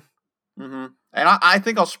 Mm-hmm. And I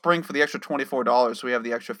think I'll spring for the extra $24, so we have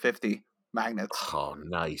the extra 50 magnets. Oh,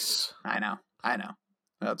 nice. I know.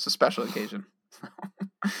 It's a special occasion.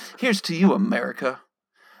 Here's to you, America.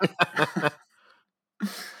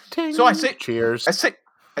 So Cheers. I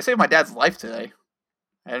saved my dad's life today,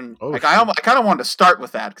 and Oh I shit. kind of wanted to start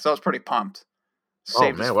with that because I was pretty pumped.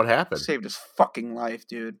 Oh man, what happened? Saved his fucking life,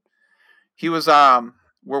 dude. He was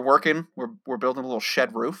we're working, we're building a little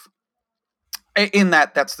shed roof. In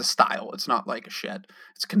that's the style. It's not like a shed.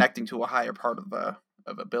 It's connecting to a higher part of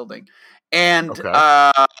a building, and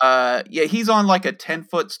Okay. yeah, he's on like a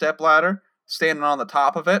 10-foot step ladder, standing on the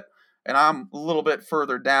top of it, and I'm a little bit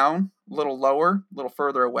further down, a little lower, a little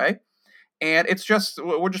further away, and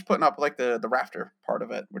we're just putting up like the rafter part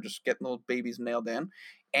of it. We're just getting those babies nailed in,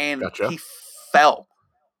 and Gotcha. he fell.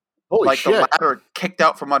 Holy Like the shit. ladder kicked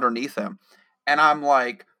out from underneath him, and I'm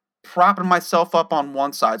like propping myself up on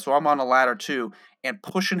one side, so I'm on a ladder too, and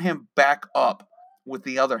pushing him back up with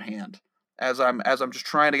the other hand as I'm just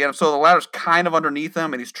trying to get him. So the ladder's kind of underneath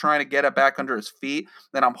him, and he's trying to get it back under his feet.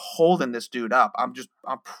 Then I'm holding this dude up. I'm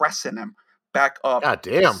pressing him back up God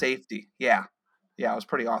to damn. safety. Yeah, it was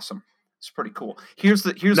pretty awesome. It's pretty cool.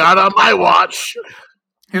 Not on my watch.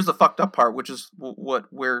 Here's the fucked up part, which is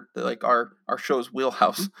where like our show's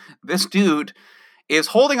wheelhouse. This dude is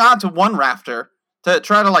holding on to one rafter to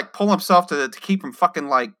try to like pull himself to keep from fucking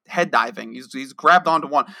like head diving. He's grabbed onto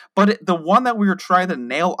one, but the one that we were trying to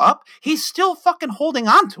nail up, he's still fucking holding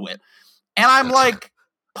on to it, and I'm like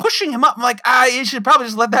pushing him up. I'm like, you should probably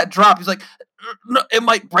just let that drop. He's like, no, it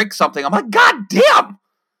might break something. I'm like, God damn,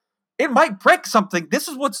 it might break something. This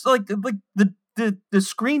is what's like the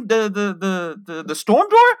screen the storm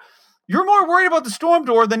door. You're more worried about the storm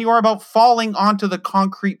door than you are about falling onto the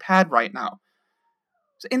concrete pad right now.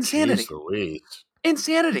 It's insanity. Jeez Louise.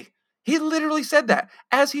 Insanity. He literally said that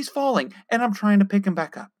as he's falling, and I'm trying to pick him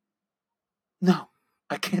back up. No,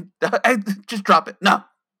 I can't. I just drop it. No,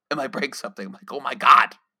 it might break something. I'm like, oh my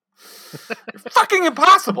god, you're fucking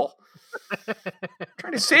impossible. I'm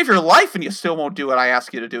trying to save your life, and you still won't do what I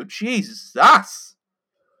ask you to do. Jesus.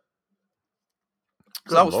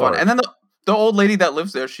 So that was fun. And then the old lady that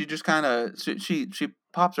lives there, she just kind of she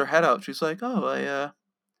pops her head out. She's like, "Oh, I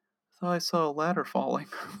thought I saw a ladder falling."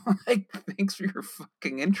 Like, thanks for your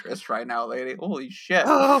fucking interest right now, lady. Holy shit.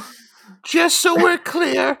 Oh, just so we're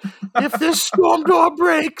clear, if this storm door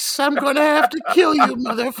breaks, I'm gonna have to kill you,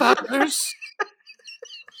 motherfuckers.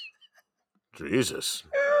 Jesus.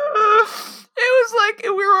 It was like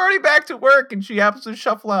we were already back to work, and she happens to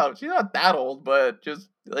shuffle out. She's not that old, but just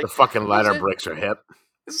like The fucking ladder breaks her hip.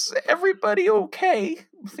 Is everybody okay?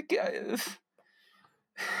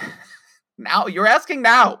 Now you're asking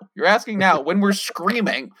now when we're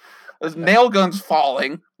screaming, there's nail guns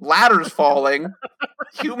falling, ladders falling,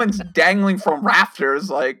 humans dangling from rafters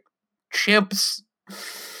like chimps.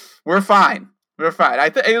 We're fine.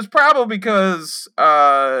 It was probably because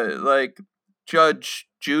like Judge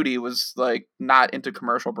Judy was like not into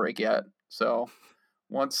commercial break yet. So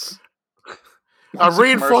once I'm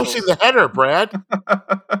reinforcing the header, Brad.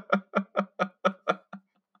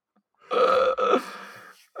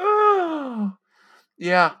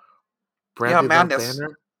 Yeah. Bradley madness.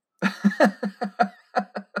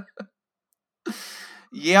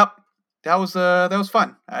 Yep. That was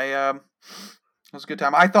fun. It was a good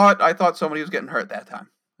time. I thought somebody was getting hurt that time.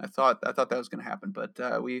 I thought that was going to happen,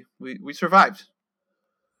 but we survived.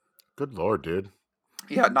 Good lord, dude.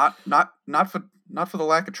 Yeah, not for the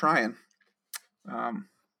lack of trying.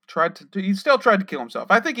 He still tried to kill himself.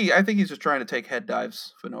 I think he's just trying to take head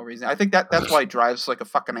dives for no reason. I think that's why he drives like a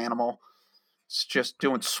fucking animal. It's just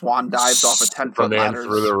doing swan dives off of 10-foot Superman ladders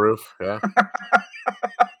through the roof. Yeah.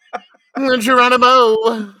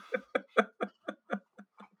 Geronimo.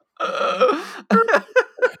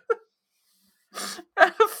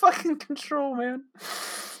 Out of fucking control, man.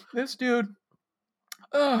 This dude.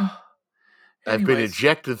 I've been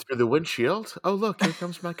ejected through the windshield. Oh, look, here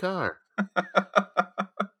comes my car.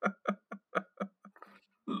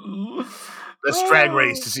 Let's drag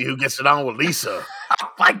race to see who gets it on with Lisa.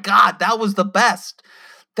 Oh my God, that was the best.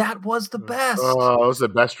 That was the best. Oh, those are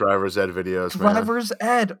the best Driver's Ed videos, Driver's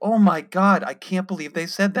Ed. Oh my God, I can't believe they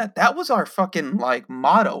said that. That was our fucking like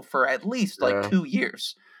motto for at least 2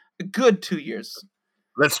 years. A good 2 years.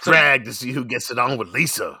 Let's drag to see who gets it on with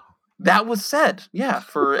Lisa. That was said, yeah.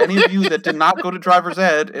 For any of you that did not go to Driver's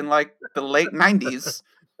Ed in like the late 90s,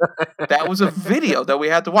 that was a video that we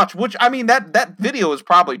had to watch. Which, I mean, that video is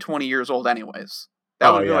probably 20 years old anyways.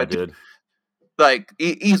 Dude. Like,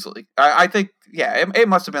 easily. I think, yeah, it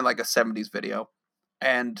must have been like a 70s video.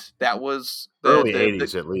 And that was... early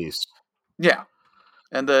 80s, at least. Yeah.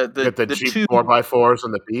 And the Jeep two... 4x4s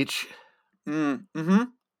on the beach. Mm-hmm.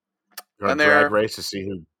 And drag race to see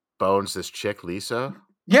who bones this chick, Lisa.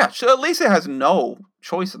 Yeah, Lisa has no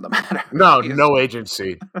choice in the matter. No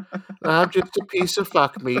agency. I'm just a piece of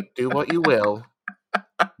fuck meat. Do what you will.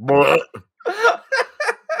 Don't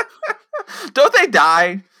they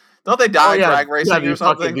die? Don't they die drag racing or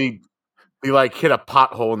something? They like hit a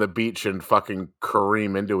pothole in the beach and fucking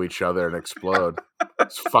careen into each other and explode.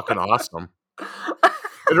 It's fucking awesome.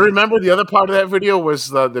 And remember the other part of that video was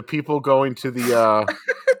the people going to the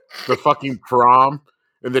fucking prom.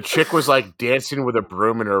 And the chick was like dancing with a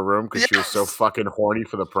broom in her room because she was so fucking horny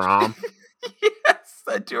for the prom. Yes,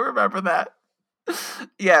 I do remember that.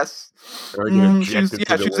 Yes. She was in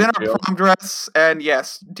her prom dress and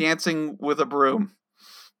yes, dancing with a broom.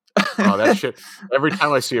 Oh, that shit. Every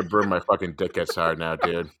time I see a broom, my fucking dick gets hard now,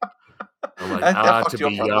 dude. I'm like, to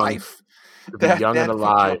be young. To be young and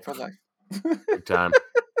alive. Big time.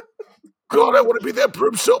 God, I want to be that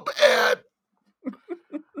broom so bad.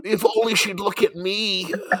 If only she'd look at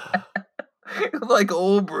me. Like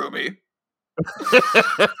old Broomy.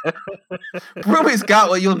 Broomy's got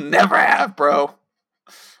what you'll never have, bro.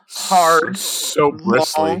 Hard. So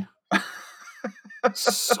bristly.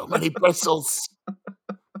 So many bristles.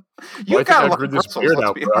 You got a lot of bristles, beard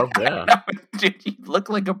out, bro. Yeah. Dude, you look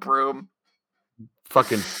like a broom.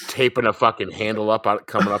 Fucking taping a fucking handle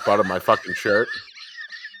coming up out of my fucking shirt.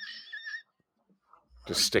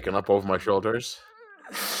 Just sticking up over my shoulders.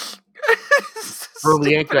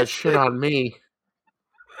 Really ain't got shit on me.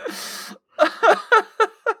 I'm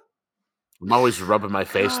always rubbing my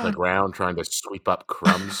face in the ground trying to sweep up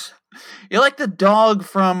crumbs. You're like the dog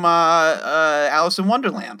from Alice in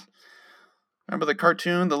Wonderland. Remember the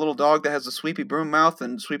cartoon, the little dog that has a sweepy broom mouth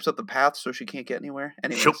and sweeps up the path so she can't get anywhere?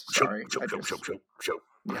 Anyways, sorry.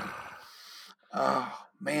 Yeah. Oh,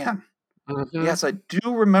 man. Mm-hmm. Yes, I do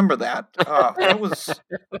remember that.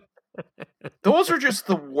 Those are just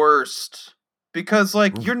the worst. Because,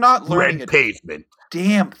 like, you're not learning Red Pavement.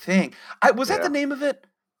 Damn thing. Was that the name of it?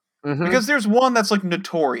 Mm-hmm. Because there's one that's, like,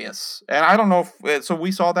 notorious. And I don't know if... So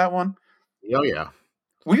we saw that one? Oh, yeah.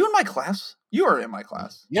 Were you in my class? You were in my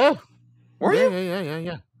class. Yeah. Were you?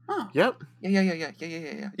 Yeah. Huh. Yep. Yeah. Yeah,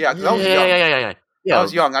 because I was young. Yeah. I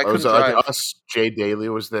was young. I couldn't drive. Like us, Jay Daly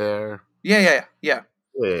was there. Yeah.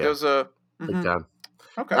 There was a... Big time.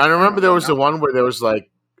 Okay. I remember there was the one where there was, like,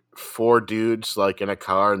 4 dudes, like, in a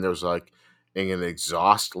car, and there was, like, an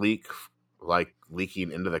exhaust leak, like,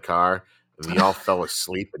 leaking into the car, and we all fell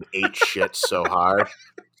asleep and ate shit so hard.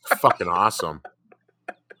 It's fucking awesome.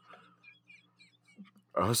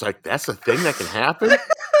 I was like, that's a thing that can happen?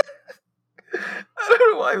 I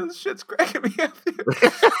don't know why this shit's cracking me up.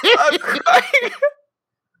 I'm crying.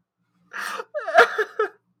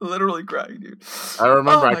 Literally crying, dude. I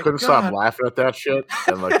remember I couldn't stop laughing at that shit,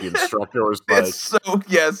 and like the instructor was like,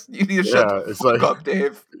 yes, you need to shut the fuck up,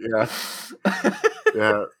 Dave. Yeah.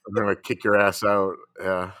 Yeah, I'm gonna kick your ass out.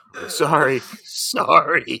 Yeah. Sorry.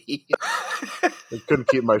 I couldn't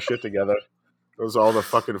keep my shit together. It was all the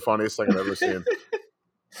fucking funniest thing I've ever seen.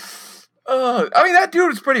 I mean, that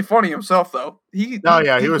dude is pretty funny himself, though. He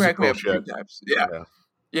was a cool shit.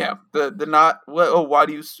 Yeah. The not. Why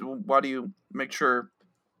do you make sure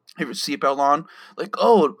you have your seatbelt on? Like,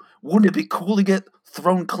 oh, wouldn't it be cool to get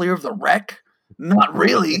thrown clear of the wreck? Not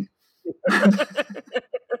really.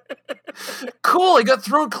 Cool, I got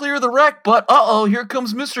thrown clear of the wreck, but here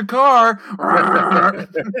comes Mr. Car.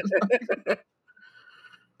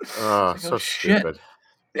 Oh, It's like, so oh shit. stupid.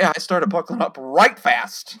 Yeah, I started buckling up right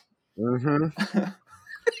fast. Mm-hmm.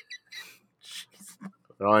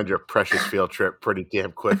 It'll end your precious field trip pretty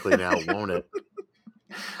damn quickly now, won't it?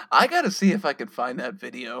 I gotta see if I can find that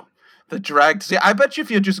video. The drag to see. I bet you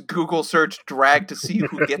if you just Google search drag to see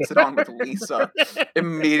who gets it on with Lisa,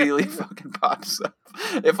 immediately fucking pops up.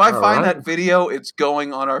 If I All find right. that video, it's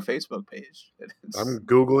going on our Facebook page. It is. I'm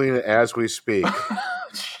Googling it as we speak.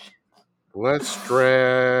 Let's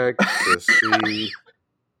drag to see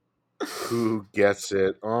who gets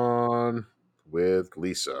it on with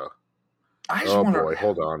Lisa. I just Oh want boy, to.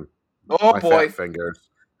 hold on. Oh My boy. fat fingers.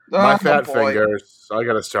 My Oh fat boy. fingers. I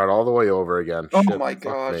gotta start all the way over again. Oh Shit, my fuck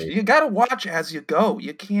gosh. me. You gotta watch as you go.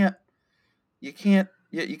 You can't. You can't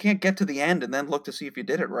get to the end and then look to see if you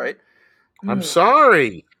did it right. I'm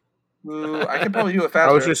sorry. Ooh, I could probably do it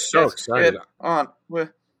I was faster. just so Gets excited. it on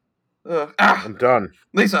with. I'm done.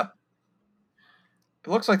 Lisa. It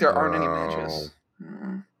looks like there aren't any No. matches.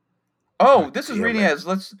 Oh, God this is damn reading it.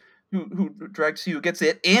 as who drags who gets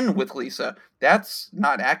it in with Lisa. That's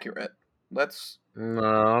not accurate. Let's No,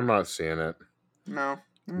 I'm not seeing it. no.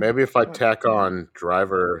 Maybe if I God tack damn it. on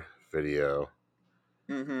driver video.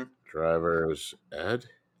 Mm-hmm. Driver's ed.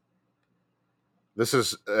 This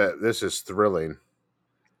is thrilling.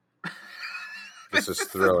 This is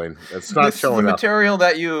thrilling. It's not This is the showing up. material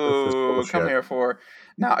that This is you come bullshit. here for.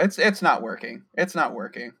 No, it's not working. It's not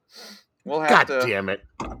working. We'll have God to. damn it.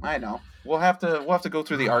 I know. We'll have to go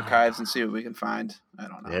through the archives and see what we can find. I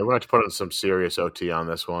don't know. Yeah, we'll have to put in some serious OT on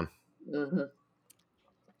this one. Mm-hmm.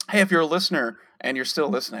 Hey, if you're a listener and you're still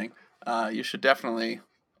listening, you should definitely,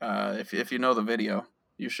 if you know the video,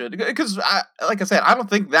 you should, because like I said, I don't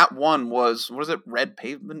think that one was. What was it? Red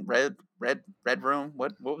pavement, red room.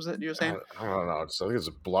 What was it you were saying? I don't know. I think it's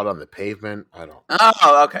blood on the pavement. I don't.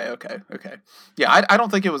 Oh, okay. Yeah, I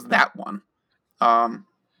don't think it was that one.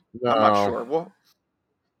 No. I'm not sure. Well,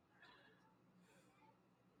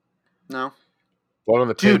 no. Blood on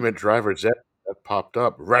the Dude. pavement. Driver's ed. That popped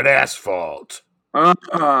up. Red asphalt.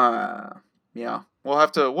 Yeah. We'll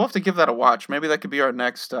have to give that a watch. Maybe that could be our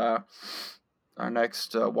next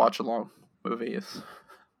watch along movie.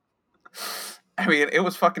 I mean, it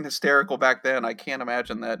was fucking hysterical back then. I can't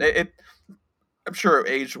imagine that. I'm sure it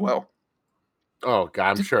aged well. Oh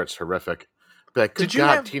god, I'm sure it's horrific. But good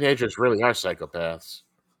God, teenagers really are psychopaths.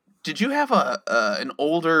 Did you have an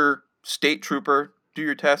older state trooper do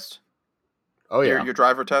your test? Oh yeah, your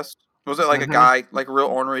driver test. Was it like a guy, like a real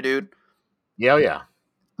ornery dude? Yeah, yeah.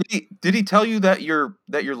 Did he tell you that your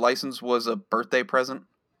license was a birthday present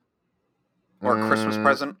or a Christmas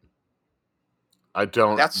present? I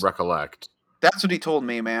don't recollect. That's what he told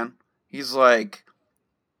me, man. He's like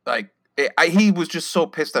he was just so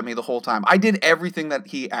pissed at me the whole time. I did everything that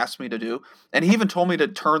he asked me to do, and he even told me to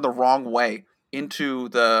turn the wrong way into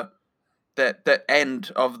that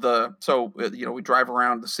end of the. So we drive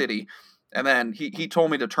around the city, and then he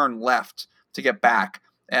told me to turn left to get back,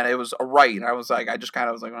 and it was a right. And I was like, well,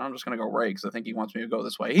 I'm just gonna go right because I think he wants me to go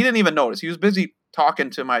this way. He didn't even notice. He was busy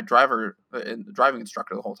talking to my driving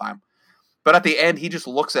instructor the whole time. But at the end, he just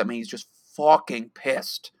looks at me. He's just fucking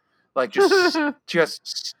pissed, like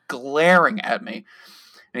just glaring at me.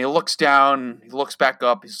 And he looks down. He looks back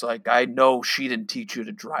up. He's like, "I know she didn't teach you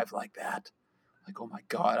to drive like that." Like, oh my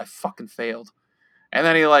god, I fucking failed. And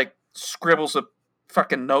then he like scribbles a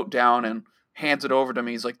fucking note down and hands it over to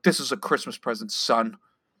me. He's like, "This is a Christmas present, son."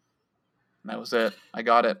 And that was it. I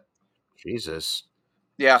got it. Jesus.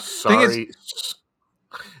 Yeah. Sorry,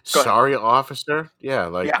 officer.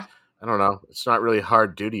 Yeah, yeah. I don't know. It's not really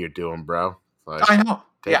hard duty you're doing, bro. Like, I know.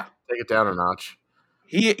 Take it down a notch.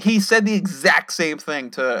 He said the exact same thing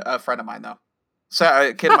to a friend of mine, though. So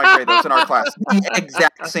a kid in my grade that was in our class. The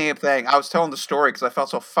exact same thing. I was telling the story because I felt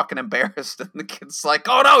so fucking embarrassed. And the kid's like,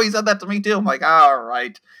 "Oh, no, he said that to me, too." I'm like, all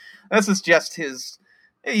right. This is just his...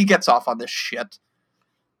 He gets off on this shit.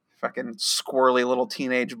 Fucking squirrely little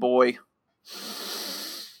teenage boy.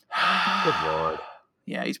 Good lord.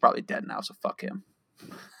 Yeah, he's probably dead now, so fuck him.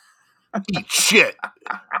 Eat shit.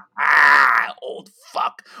 Old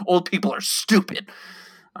fuck. Old people are stupid.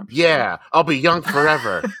 Yeah, I'll be young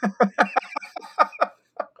forever.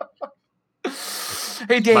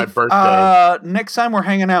 Hey, Dave. My birthday. Next time we're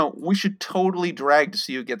hanging out, we should totally drag to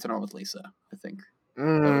see who gets it on with Lisa, I think.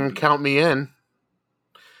 Count me in.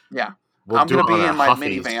 Yeah. I'm going to be in my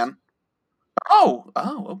minivan. Oh,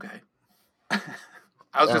 okay. I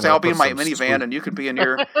was going to say, I'll be in my minivan and you can be in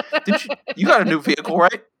your... You got a new vehicle,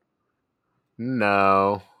 right?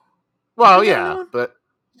 No. Well, yeah, but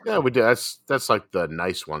yeah, we do. That's like the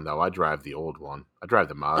nice one, though. I drive the old one. I drive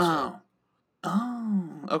the Mazda.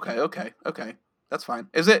 Oh, okay. That's fine.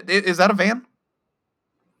 Is that a van?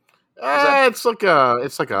 It's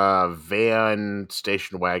like a van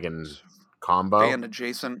station wagon combo. Van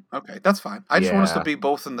adjacent? Okay, that's fine. I just want us to Yeah. be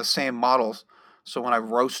both in the same models, so when I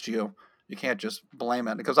roast you, you can't just blame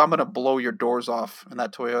it, because I'm gonna blow your doors off in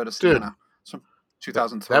that Toyota Sienna. Some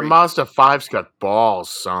 2003. That Mazda 5's got balls,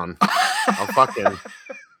 son. I'll fucking.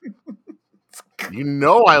 You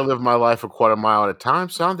know I live my life a quarter mile at a time,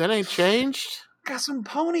 son. That ain't changed. Got some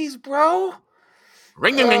ponies, bro.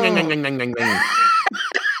 Ring ding ding ding ding ding ding ding ding.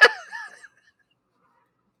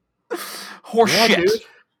 Horse Yeah, shit. dude.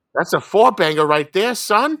 That's a four-banger right there,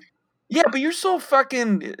 son. Yeah, but you're so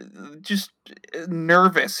fucking just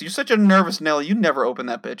nervous. You're such a nervous Nelly. You never open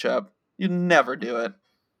that bitch up. You never do it.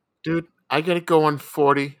 Dude, I get it going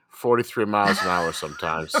 40, 43 miles an hour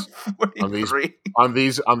sometimes. 43. on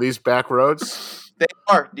these back roads. They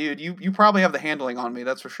are, dude. You probably have the handling on me,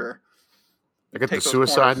 that's for sure. I got Take the those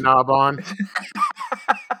suicide corners. knob on.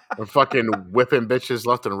 I'm fucking whipping bitches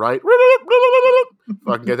left and right.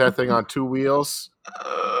 Fucking get that thing on two wheels.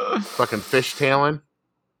 Fucking fishtailing.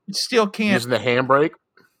 You still can't. Using the handbrake.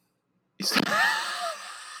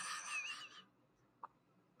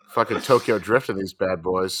 Fucking Tokyo drifting these bad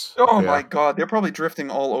boys. Oh Yeah. my god, they're probably drifting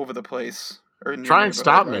all over the place. Or in your Try and neighborhood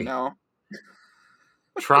stop right me. now.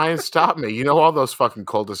 Try and stop me. You know all those fucking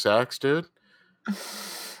cul-de-sacs, dude.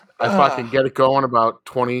 I fucking get it going about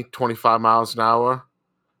 20, 25 miles an hour.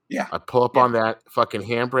 Yeah. I pull up Yeah. on that fucking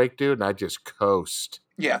handbrake, dude, and I just coast.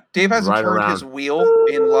 Yeah, Dave hasn't Right turned his around. wheel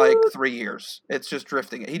in like 3 years. It's just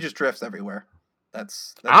drifting. He just drifts everywhere.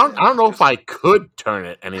 That's I don't know Just- if I could turn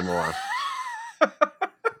it anymore.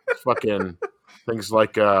 Fucking things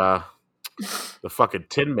like the fucking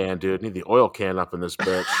Tin Man, dude. Need the oil can up in this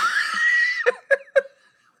bitch.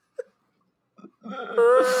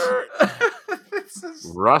 This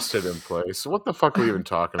is- Rusted in place. What the fuck are we even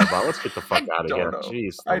talking about? Let's get the fuck out of don't here. know.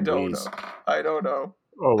 Jeez, I don't Louise. know. I don't know.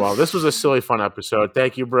 Oh well, this was a silly, fun episode.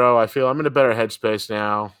 Thank you, bro. I feel I'm in a better headspace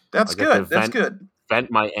now. That's I get to good. That's good.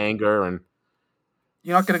 Vent my anger and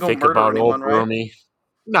You're not gonna go think murder about anyone, old right? Broomy.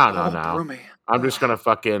 No, Oh, no. Broomy. I'm just gonna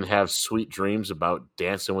fucking have sweet dreams about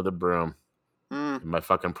dancing with a broom Mm, in my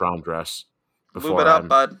fucking prom dress. lube it up,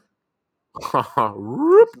 bud.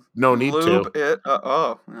 Whoop. No need Lube to. it.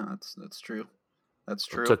 Oh, yeah, that's true. That's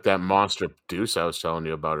I true. took that monster deuce I was telling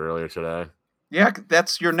you about earlier today. Yeah,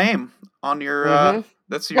 that's your name on your. Mhm.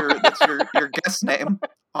 That's your your guest name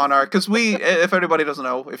on our. Because if anybody doesn't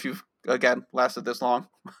know, if you've again lasted this long,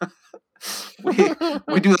 we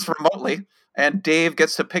do this remotely, and Dave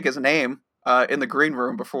gets to pick his name in the green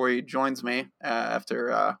room before he joins me.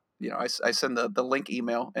 After I send the link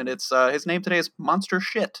email, and it's his name today is Monster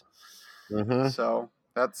Shit. Mm-hmm. So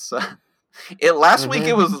that's it. Last week Mhm.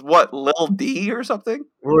 it was what, Lil D or something. It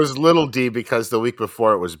was little D because the week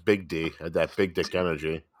before it was Big D. Had that big dick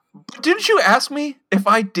energy. Didn't you ask me if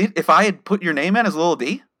I had put your name in as Lil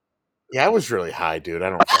D? Yeah, I was really high, dude. I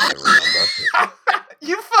don't fucking remember.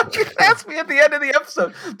 You fucking asked me at the end of the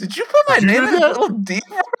episode. Did you put my Did you name do in that? Lil D?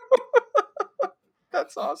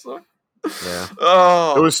 That's awesome. Yeah.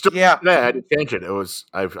 Oh, It was still yeah. today. I had to change it. It was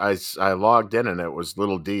I logged in and it was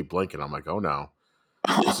little D blinking. I'm like, oh no,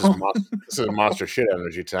 this is monster shit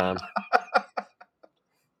energy time.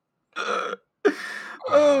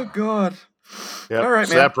 Oh god. Yep. All right,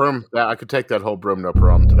 so man. that broom, I could take that whole broom, no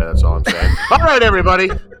problem today. That's all I'm saying. All right, everybody.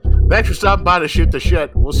 Thanks for stopping by to shoot the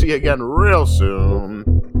shit. We'll see you again real soon.